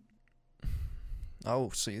 3. Oh,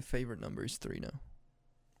 so your favorite number is 3 now.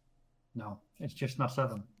 No, it's just not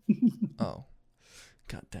 7. Oh.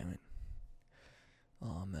 God damn it.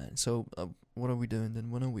 Oh man. So what are we doing then?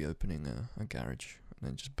 When are we opening a garage and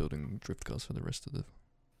then just building drift cars for the rest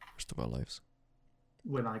of our lives?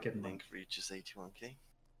 When I get Link reaches 81k.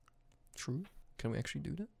 True. Can we actually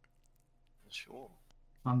do that? Sure.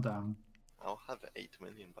 I'm down. I'll have 8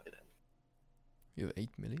 million by then. You have 8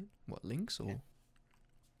 million? What, links or? Yeah.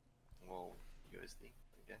 Well, USD,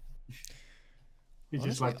 I guess. It's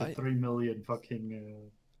just Honestly, like the 3 million fucking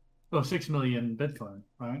 6 million Bitcoin,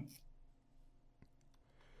 right?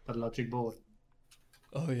 That logic board.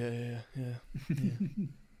 Oh yeah.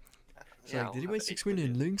 It's Yeah, like, I'll did he have make 8 $6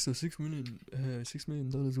 million links or $6 million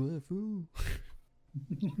dollars worth? Ooh.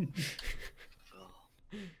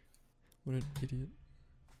 Oh, What an idiot.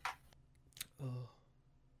 Oh.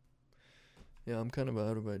 Yeah, I'm kind of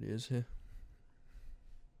out of ideas here.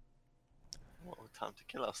 what a time to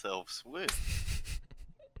kill ourselves. Woo.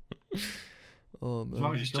 Oh As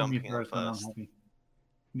long man. as you kill me jumping in first, then I'm first? happy.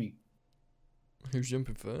 Me. Who's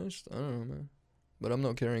jumping first? I don't know, man. But I'm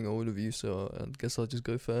not carrying all of you, so I guess I'll just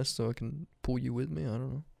go first so I can pull you with me. I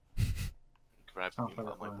don't know. Grab Sounds me like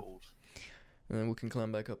by a my plan. balls. And then we can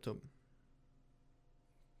climb back up top.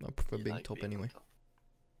 I prefer You being like top being on anyway. top.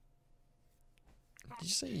 Did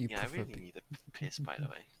you say you Yeah, I prefer really need a piss, by the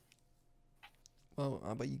way. Well,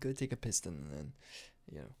 how about you go take a piston and then,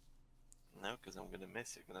 you know. No, because I'm gonna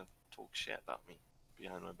miss. You're gonna talk shit about me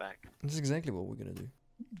behind my back. That's exactly what we're gonna do.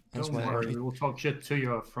 That's Don't why I want worry, you. we'll talk shit to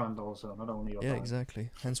your front also, not only your Yeah, back. exactly.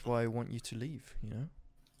 Hence why I want you to leave, you know?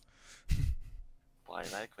 But I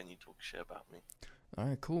like when you talk shit about me.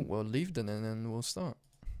 Alright, cool. Well, leave then and then we'll start.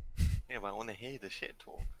 Yeah, but I want to hear the shit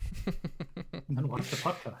talk. And then watch the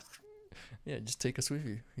podcast. Yeah, just take us with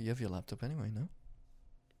you. You have your laptop anyway, no?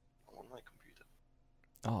 I'm on my computer.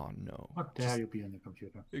 Oh, no. How dare you be on your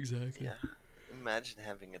computer? Exactly. Yeah. Imagine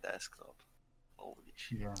having a desktop. Holy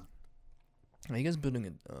shit. Yeah. Are you guys building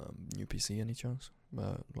a new PC any chance?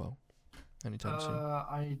 Well, anytime soon.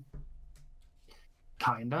 I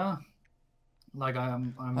kinda. Like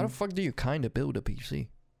I'm How the fuck do you kinda build a PC?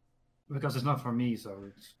 because it's not for me, so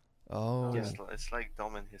it's Oh, Yeah. It's like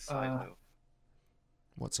Dom and his side hoe.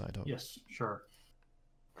 what side of? yes, sure.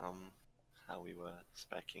 How we were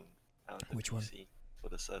specking out the Which one? PC for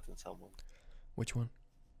the certain someone. Which one?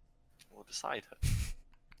 Or the side hoe.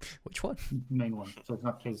 Which one? Main one. So it's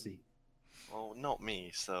not Casey. Well, not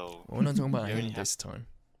me, so Well, we're not talking about You only him have- this time.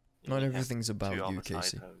 you Not only have everything's about two you, other side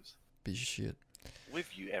Casey. hoes. Piece of shit.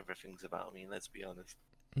 With you, everything's about me, let's be honest.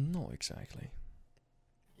 Not exactly.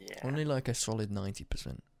 Yeah. Only like a solid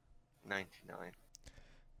 90%. 99.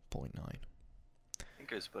 0.9. It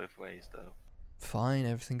goes both ways, though. Fine,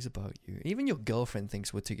 everything's about you. Even your girlfriend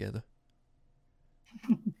thinks we're together.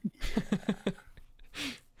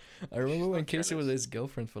 I remember She's when not Casey was jealous. his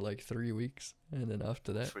girlfriend for like 3 weeks, and then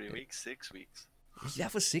after that, 3 weeks, 6 weeks. was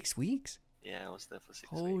that for 6 weeks? Yeah, I was there for 6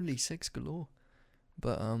 Holy weeks. six galore!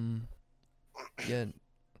 But yeah.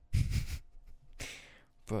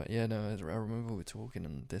 But yeah, no, I remember we were talking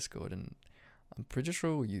on Discord, and I'm pretty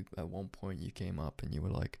sure you at one point you came up and you were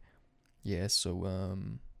like, "Yeah, so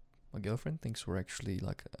my girlfriend thinks we're actually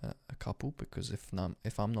like a couple because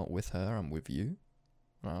if I'm not with her, I'm with you."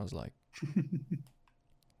 And I was like,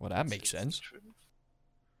 "Well, that makes It's the sense." truth.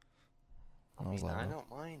 And I I was mean, like, I "Well,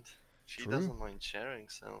 don't mind. She true. doesn't mind sharing,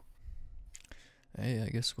 so Hey, I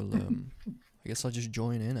guess we'll I guess I'll just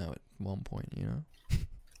join in now at one point, you know."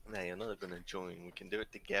 no, you're not gonna join. We can do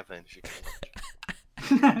it together, and she can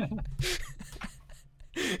watch.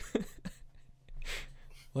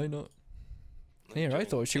 Why not? No, Here, I join,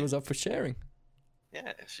 thought she okay? was up for sharing.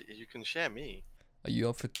 Yeah, you can share me. Are you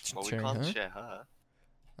up for Well, we sharing can't her? share her.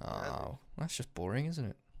 Oh, that's just boring, isn't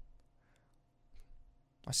it?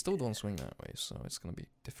 I still don't swing that way, so it's gonna be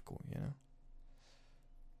difficult, you know.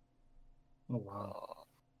 Oh wow. Oh,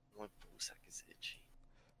 my ballsack is itchy.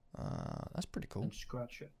 That's pretty cool. And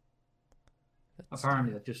scratch it. That's,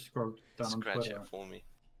 Apparently, I just scrolled down on Scratch Twitter it for me.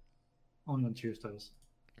 only on Tuesdays.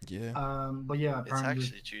 yeah, But yeah, It's apparently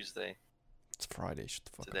actually Tuesday it's Friday. Shut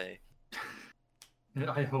the fuck up. today.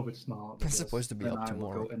 I hope it's not. It's supposed to be then up I will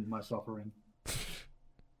tomorrow. go in my suffering.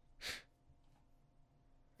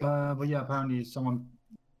 But yeah, apparently someone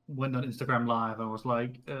went on Instagram Live and was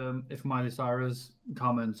like, if Miley Cyrus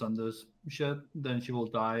comments on this shit, then she will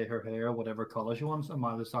dye her hair whatever color she wants. And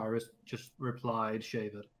Miley Cyrus just replied,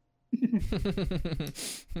 shave it.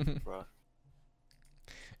 Bruh,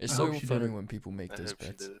 It's I so hope she did funny it. when people make I those hope she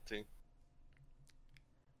bets. did it too.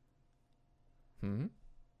 Hmm?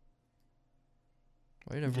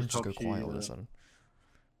 Why did I everyone just just go hope she, quiet all of a sudden?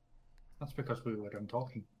 That's because we were done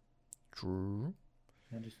talking. True.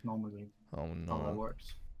 And just normally Oh how that no.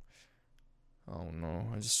 works. Oh no.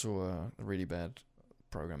 I just saw a really bad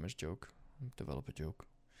programmer's joke. Developer joke.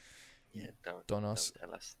 Yeah, Don't don't ask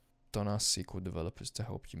tell us. Don't ask SQL developers to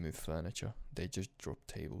help you move furniture. They just drop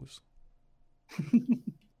tables.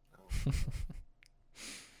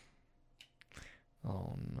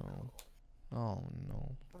 Oh no. Oh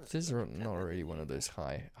no. What is This is it, not like really one of 10 those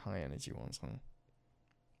high energy ones, huh?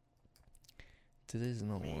 This is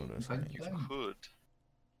not I one of mean, those I- high you energy. I- could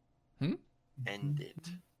Hmm? end it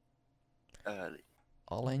early,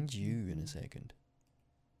 I'll end you in a second.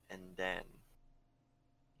 and then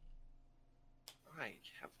I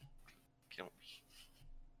have killed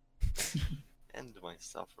me. End my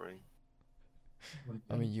suffering.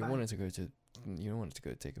 I mean, you wanted to go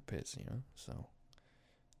take a piss, you know. So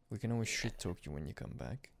we can always shit talk you when you come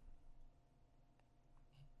back.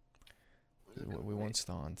 We won't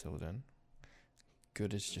start until then.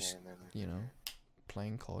 Good is just you know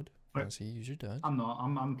playing COD Wait. as he usually does. I'm not.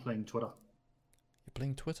 I'm playing Twitter. You're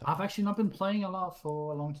playing Twitter. I've actually not been playing a lot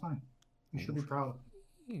for a long time. You should be proud.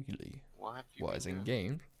 Really? What have you What been is in doing?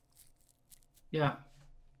 game? Yeah,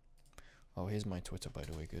 Oh, here's my Twitter, by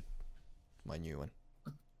the way. Good, my new one.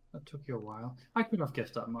 that took you a while. I couldn't have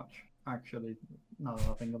guessed that much, actually, now that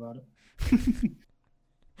I think about it.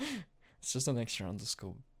 It's just an extra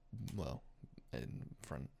underscore, well, in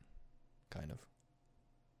front, kind of.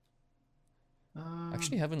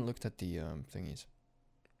 Actually, haven't looked at the thingies.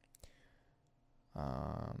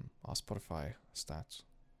 Our Spotify stats.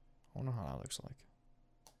 I wonder how that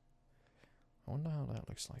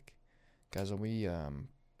looks like. Guys, are we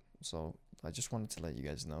so I just wanted to let you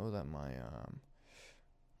guys know that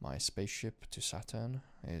my spaceship to Saturn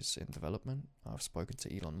is in development. I've spoken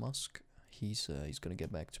to Elon Musk. He's gonna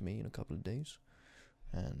get back to me in a couple of days,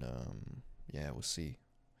 and yeah, we'll see.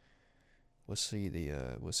 We'll see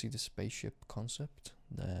the spaceship concept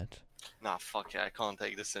that. Nah, fuck it. I can't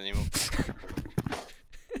take this anymore.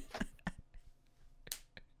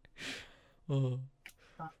 Oh.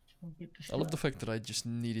 I love the fact that I just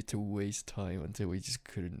needed to waste time until we just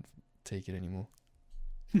couldn't take it anymore.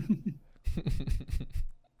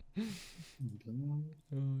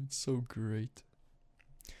 Oh, it's so great.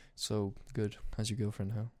 So good. How's your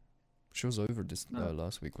girlfriend? How? She was over this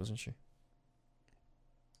last week, wasn't she?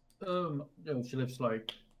 Yeah, she lives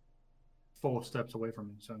like 4 steps away from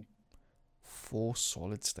me, so 4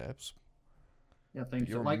 solid steps. yeah, I think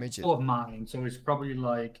You're so. a Like midget. 4 of mine, so it's probably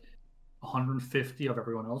like 150 of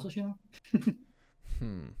everyone else's, you know.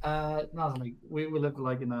 No, like we live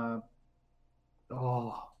like in a.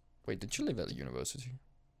 Oh Wait, did you live at the university?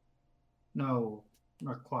 no,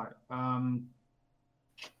 not quite.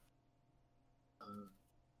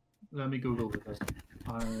 Let me Google this.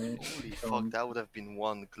 Holy fuck, that would have been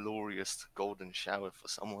one glorious golden shower for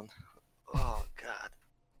someone. Oh god.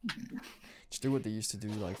 Just do what they used to do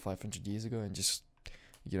like 500 years ago and just,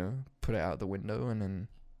 put it out the window and then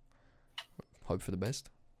hope for the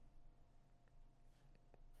best.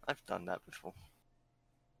 I've done that before.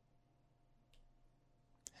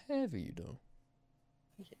 Have you though?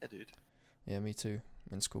 Yeah, dude. Yeah, me too.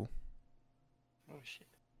 In school. Oh shit.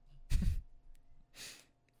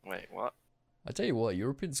 Wait, what? I tell you what,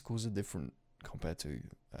 European schools are different compared to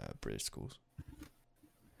British schools.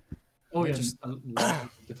 Oh I yeah, just-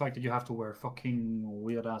 the fact that you have to wear fucking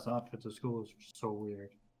weird ass outfits to school is so weird.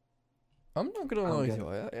 I'm not gonna I don't lie get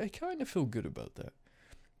to you, I kind of feel good about that.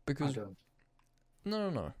 I Because, don't.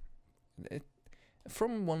 no.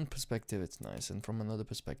 From one perspective it's nice, and from another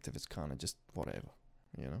perspective it's kind of just whatever,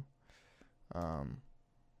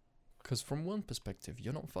 Because from one perspective,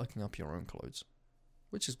 you're not fucking up your own clothes,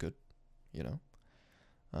 which is good,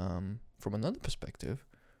 From another perspective,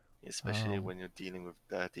 Especially when you're dealing with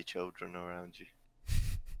dirty children around you.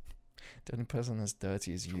 the only person as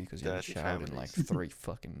dirty as you because you haven't Dirty showered in like families. 3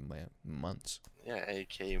 fucking months. Yeah,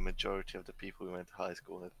 aka majority of the people we went to high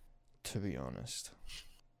school with. To be honest,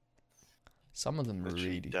 some of them Literally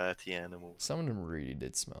really, dirty animals. some of them really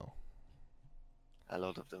did smell. A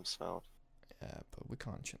lot of them smelled. Yeah, but we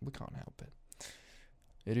can't help it.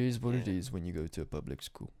 It is what it Yeah. is when you go to a public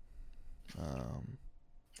school.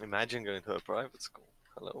 Imagine going to a private school.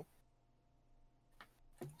 Hello?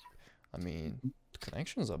 I mean, the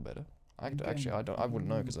connections are better. Okay. Actually, I wouldn't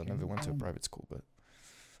know because I never went to a private school. But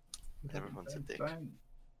Everyone's a dick. Bang.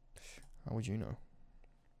 how would you know?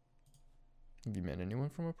 Have you met anyone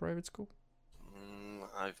from a private school?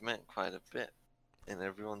 I've met quite a bit. And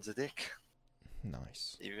everyone's a dick.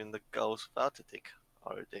 Nice. Even the girls without a dick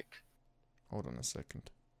are a dick. Hold on a second.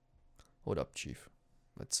 Hold up, Chief.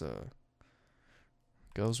 Let's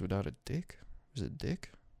girls without a dick? Is it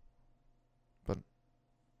dick? But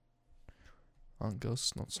aren't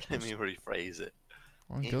girls not Let supposed? me rephrase it.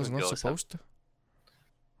 Aren't even girls not girls have- supposed to?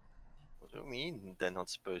 What do you mean they're not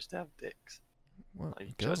supposed to have dicks? Well, Are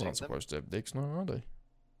you girls judging aren't them? supposed to have dicks, no, are they?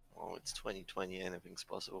 Oh, it's 2020, anything's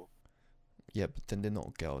possible. Yeah, but then they're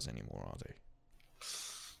not girls anymore, are they?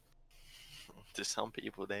 To some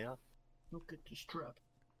people they are. Look at the strap.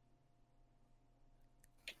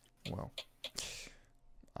 Well,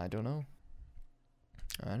 I don't know.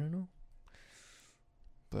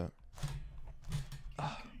 But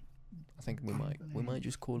I think we might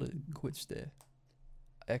just call it quits there.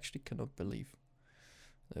 I actually cannot believe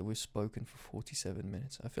that we've spoken for 47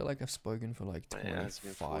 minutes. I feel like I've spoken for like It has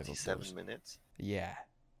been 25 of 47 those. minutes. Yeah,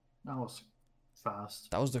 That was fast.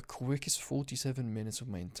 that was the quickest 47 minutes of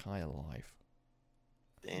my entire life.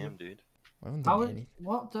 Damn, dude. I haven't How? done any.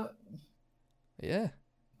 What the? Yeah.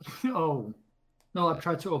 Oh, no! I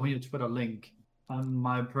tried to open your Twitter link, and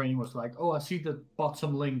my brain was like, "Oh, I see the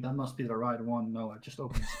bottom link. That must be the right one." No, I just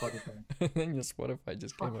opened Spotify. Then your Spotify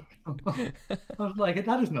just came up. I was like,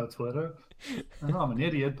 "That is no Twitter." I know I'm an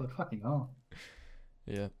idiot, but fucking hell.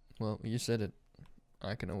 Yeah. Well, you said it.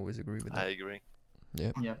 I can always agree with I that. agree.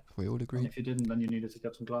 Yeah. Yeah. We all And agree. if you didn't, then you needed to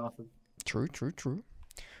get some glasses. True.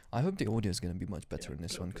 I hope the audio is going to be much better in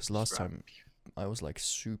this one because last time I was like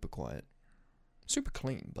super quiet. Super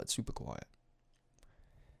clean, but super quiet.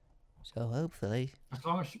 So hopefully. As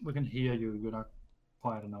long as we can hear you, you're not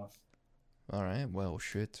quiet enough. Alright, well,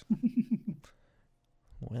 shit.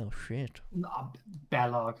 Well, shit. Nah,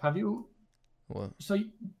 Belloc, have you? Well, So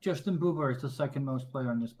Justin Bieber is the second most player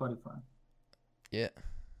on your Spotify. yeah.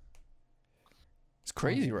 It's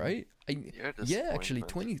crazy, right? You're a Yeah, actually,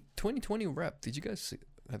 disappointment. 2020 rap. Did you guys see,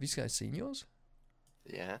 have you guys seen yours?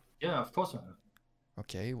 Yeah. Yeah, of course I have.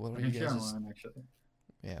 Okay, what I are can you share guys? mine actually.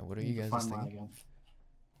 Yeah, what are I you need to guys find mine thinking?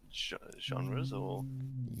 again. Genres or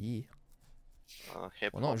Yeah.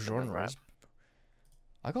 hip hop Well, not and then rap? genres.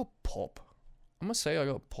 I got pop. I must say I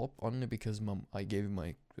got pop only because I gave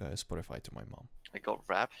my Spotify to my mom. I got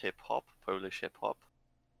rap, hip hop, Polish hip hop.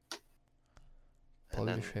 And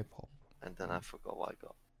Polish then, hip hop. and then I forgot what I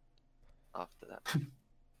got after that.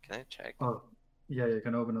 Can I check? Oh, yeah, you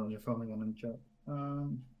can open it on your phone again and chat.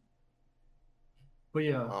 But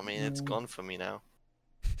yeah. I mean, it's gone for me now.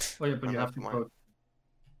 Oh yeah, but Oh, you have to never mind.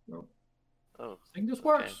 quote. Oh, I think this okay,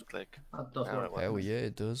 works. click. That does Alright, work. Hell yeah,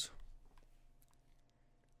 it does.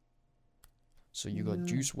 So you got Yeah.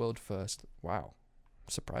 Juice WRLD first. Wow.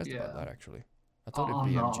 Surprised about Yeah. that actually. I thought Oh, it'd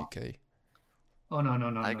be no. MGK. Oh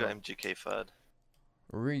no. I got MGK third.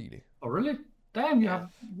 Really? Oh really? Damn, Yeah.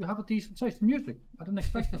 you have a decent taste in music. I didn't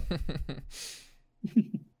expect that.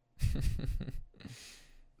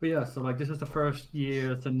 But yeah, so like this is the first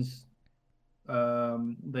year since they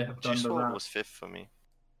have done Juice the WRLD rap. was fifth for me.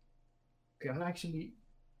 God, actually,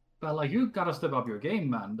 but like you gotta step up your game,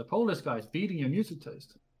 man. The Polish guy's beating your music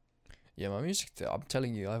taste. Yeah, my music. I'm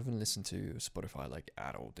telling you, I haven't listened to Spotify like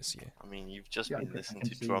at all this year. I mean, you've just Yeah, been I listening can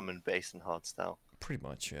to see. drum and bass and hardstyle. Pretty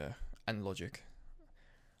much, yeah. And Logic,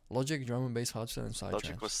 drum and bass, hardstyle, and psytrance.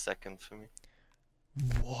 Logic was second for me.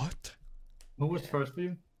 What? Who was Yeah. first for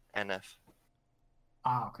you? NF.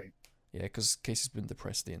 Ah, okay. Yeah, because Casey's been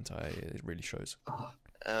depressed the entire year. It really shows. Ah,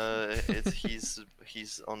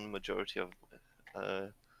 He's on majority of.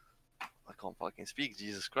 I can't fucking speak.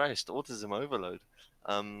 Jesus Christ, autism overload.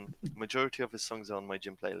 Majority of his songs are on my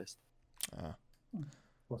gym playlist.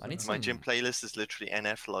 what's I that? need My some- gym playlist is literally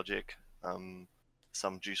NF, Logic,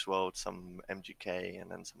 some Juice WRLD, some MGK,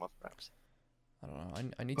 and then some other raps. I don't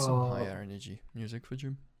know. I need some higher energy music for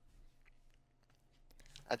gym.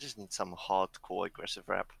 I just need some hardcore aggressive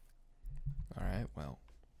rap. All right. Well,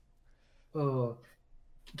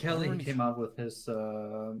 Kelly really- came out with his.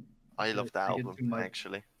 I love the Ticket album to My-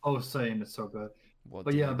 actually. Oh, same. It's so good. what?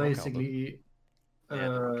 But the yeah, rock album? basically. Yeah,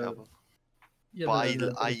 the rock uh, album. Yeah, But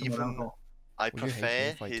the I Ticket to My Downfall. I Would you hate me prefer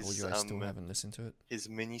if I told you I still haven't listened to it? his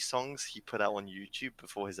mini songs he put out on YouTube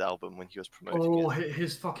before his album when he was promoting Oh, it.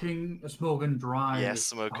 his fucking Smoke and Drive. Yeah,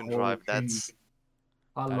 Smoke and Oh, Drive. king. That's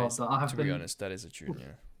I That love is- that. I have to been. be honest, that is a tune.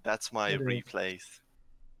 Yeah. my It is. replays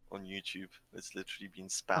on YouTube. It's literally been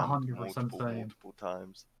spammed 100% same. multiple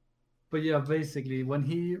times. But yeah, basically, when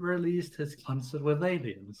he released his concert with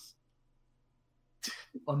aliens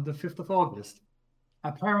on the 5th of August,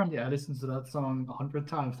 apparently I listened to that song 100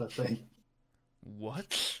 times that day.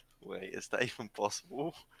 What? Wait, is that even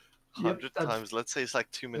possible? Yep, 100 that's- times. Let's say it's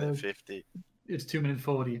like 2 minute 50, It's 2 minutes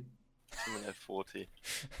 40. 2 minute 40.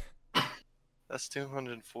 That's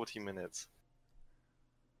 240 minutes.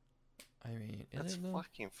 I mean, That's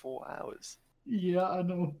fucking 4 hours. Yeah, I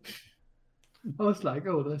know. I was like,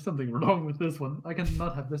 oh, there's something wrong with this one. I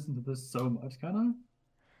cannot have listened to this so much, can I?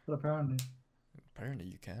 But apparently, apparently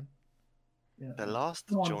you can. yeah. The last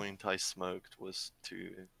Come on. joint I smoked was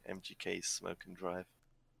to MGK's Smoke and Drive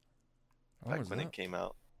Oh, back was when that? it came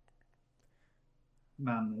out.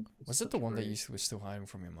 Man, it's Was it such the a one that great- you were still hiding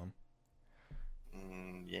from your mum?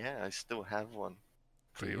 Yeah, I still have one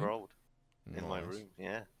Do you? pre-rolled in my Nice. room.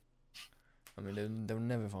 Yeah, I mean, they'll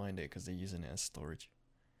never find it because they're using it as storage.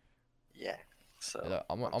 yeah. So Like,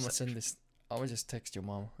 I'm gonna safe. send this. I'm gonna just text your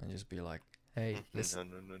mom and just be like, "Hey, listen."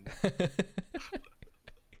 No.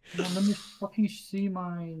 Man, let me fucking see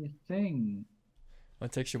my thing. I'll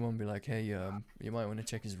text your mom and be like, "Hey, you might want to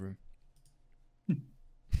check his room."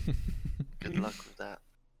 Good luck with that.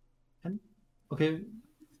 Okay,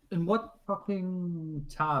 in what fucking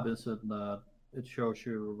tab is it that it shows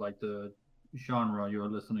you like the genre you're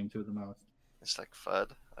listening to the most? It's like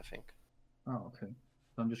third, I think. Oh, okay.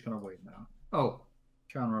 I'm just gonna wait now. Oh,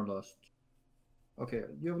 genre list. Okay,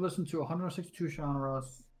 you've listened to 162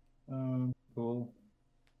 genres. Cool.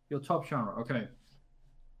 Your top genre. Okay.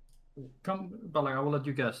 Come, but like I will let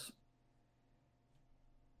you guess.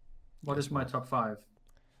 What Yes, is my bro. top 5?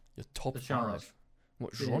 Your top The genres. 5.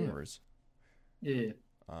 What Yeah. genres? Yeah.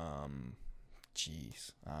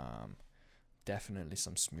 Jeez. Definitely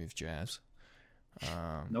some smooth jazz.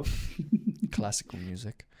 Nope. Classical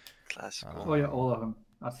music. Classical. Oh yeah, all of them.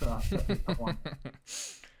 That's the top one.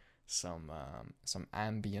 Some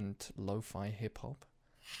ambient lo-fi hip hop.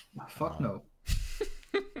 Fuck no.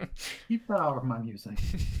 Keep that out of my music.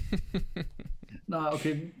 Nah,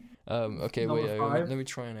 okay. Okay, Number wait. 5. Let me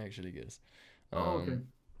try and actually guess. Oh, okay.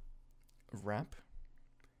 Rap,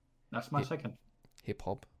 That's my Hip- second. hip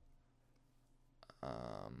hop.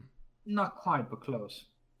 Not quite, but close.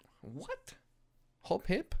 What? Hop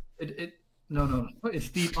hip? No. It's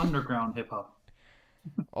deep underground hip hop.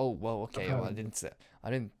 Oh well, okay. Well, Okay. I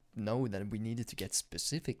didn't know that we needed to get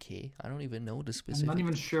specific here. I don't even know the I'm specific. not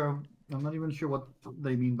even sure. I'm not even sure what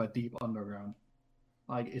they mean by deep underground.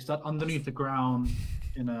 Like, is that underneath the ground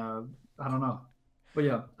in a? I don't know. But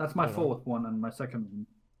yeah, that's my I don't know. fourth one and my second one.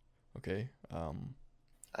 Okay.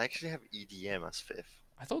 I actually have EDM as fifth.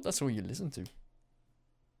 I thought that's what you listened to.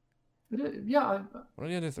 Yeah, What are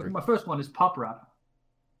the other 3? my first one is pop rap.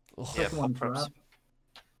 Ugh, Yeah, Second one pop is raps.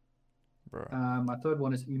 rap. bro. My third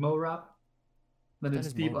one is emo rap. Then That it's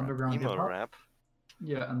is deep mo rap. underground hip Emo hop. rap.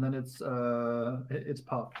 Yeah, and then it's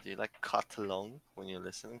pop. Do you like cut along when you're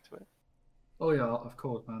listening to it? Oh yeah, of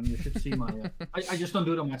course, man. You should see my. I just don't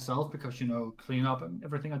do it on myself because clean up and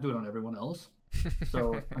everything. I do it on everyone else.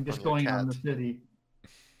 So I'm just On your going around the cat. city.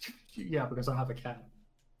 Yeah, because I have a cat.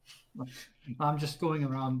 I'm just going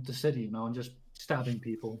around the city, and just stabbing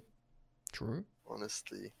people. True.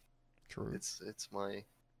 Honestly, True. it's my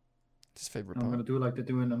His favorite And I'm gonna part. do like they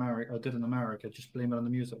do in America. I did in America. Just blame it on the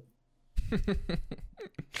music.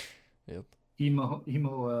 Yep. Emo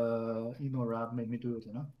rap made me do it.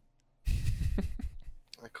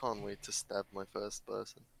 I can't wait to stab my first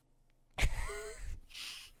person.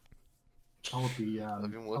 I would be. I've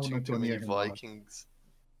been I would watching not too go many near him. Lord. Vikings.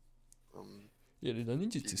 Yeah, dude, I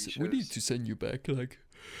need you TV we need shows. to send you back like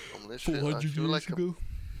I'm literally. I 400 feel years like ago.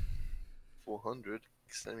 400.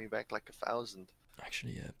 Send me back like 1,000.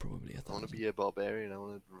 Actually, yeah, probably I want 1,000. to be a barbarian. I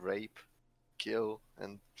want to rape, kill,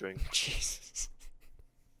 and drink. Jesus.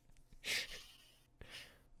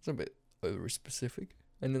 It's a bit over specific.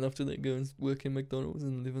 And then after that, go and work in McDonald's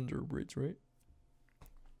and live under a bridge, right?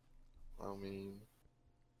 I mean,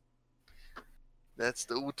 that's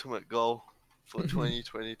the ultimate goal for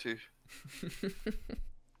 2022.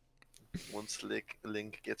 Once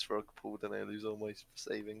Link gets rug pulled and I lose all my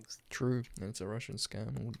savings. True, and it's a Russian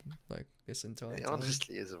scam. Like this entire It time.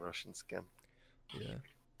 honestly is a Russian scam. Yeah.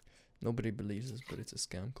 Nobody believes us, but it's a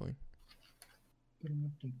scam coin.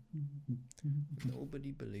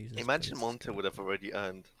 Nobody believes us. Imagine but it's a Monte scam would have coin. already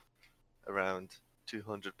earned around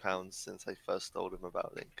 £200 since I first told him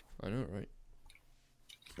about Link. I know, right?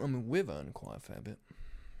 I mean, we've earned quite a fair bit.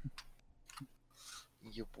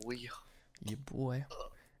 Yeah, boy. Yeah, boy.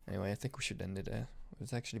 Anyway, I think we should end it there.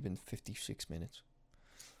 It's actually been 56 minutes.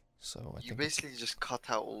 So I You think basically just cut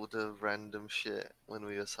out all the random shit when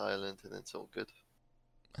we were silent and it's all good.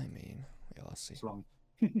 I mean, yeah, let's see. It's wrong.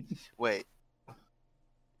 Wait.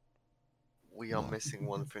 We are What? missing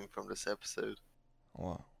one thing from this episode.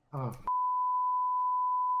 Wow. Oh,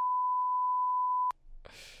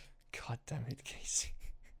 God damn it, Casey.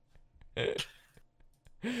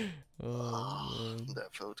 Oh, man.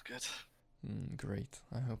 That felt good. Great.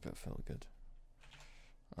 I hope it felt good.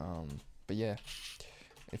 But yeah,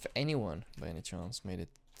 if anyone by any chance made it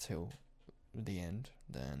till the end,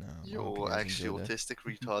 then I hope you You're guys actually enjoyed that. autistic,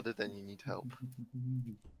 retarded, and you need help.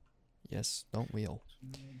 Yes, don't we all?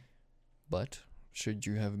 But should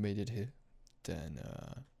you have made it here, then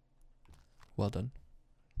well done.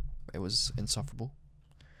 It was insufferable.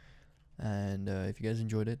 And if you guys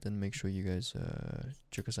enjoyed it, then make sure you guys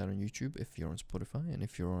check us out on YouTube if you're on Spotify. And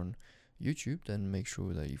if you're on YouTube, then make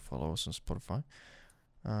sure that you follow us on Spotify.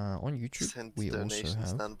 On YouTube, Send we also donations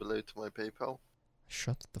have... down below to my PayPal.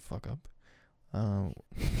 Shut the fuck up.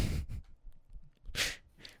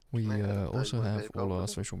 We I haven't also paid my have PayPal all our bill.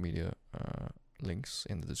 social media links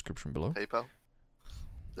in the description below. PayPal?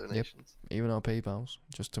 Donations? Even our PayPals,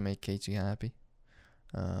 just to make Katie happy.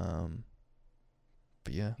 But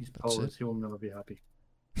yeah, He's that's Polish. it. He will never be happy.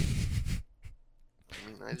 I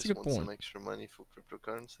mean, I That's a just good want point. some extra money for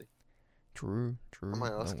cryptocurrency. True. Am I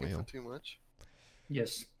Don't asking we for all? too much?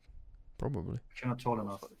 Yes, Probably. but you're not tall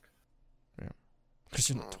enough. Fuck. Because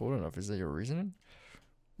you're not No. tall enough. Is that your reasoning?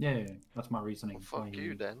 Yeah, that's my reasoning. Well, fuck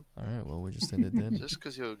you then. Alright, well, we just ended then. Just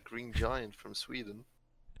because you're a green giant from Sweden.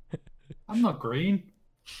 I'm not green.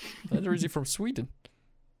 That's originally from Sweden.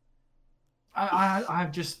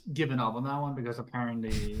 I've just given up on that one because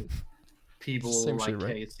apparently people Same like shit,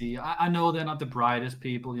 right? Casey. I know they're not the brightest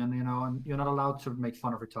people, you know, and you're not allowed to make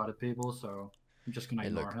fun of retarded people, so I'm just gonna Hey,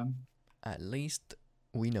 ignore look. him. At least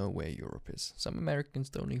we know where Europe is. Some Americans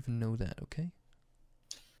don't even know that, okay?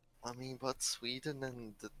 I mean, but Sweden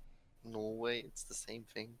and Norway, it's the same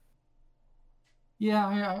thing. Yeah,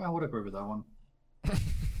 I would agree with that one.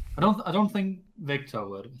 I don't think Victor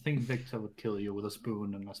would. I think Victor would kill you with a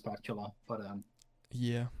spoon and a spatula, but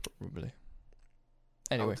Yeah, probably.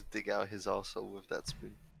 I Anyway, would dig out his arsehole with that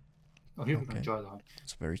spoon. he would Okay. enjoy that.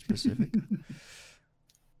 it's very specific.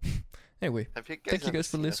 Anyway, Have you guys Thank you ever guys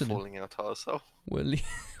for seen a listening. falling out arsehole? we'll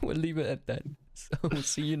leave it at that. So we'll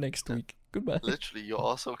see you next week. Goodbye. Literally, your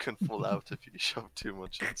arsehole can fall out if you shove too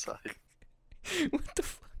much inside. What the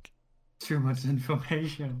fuck? Too much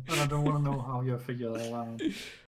information, and I don't want to know how you figure that out.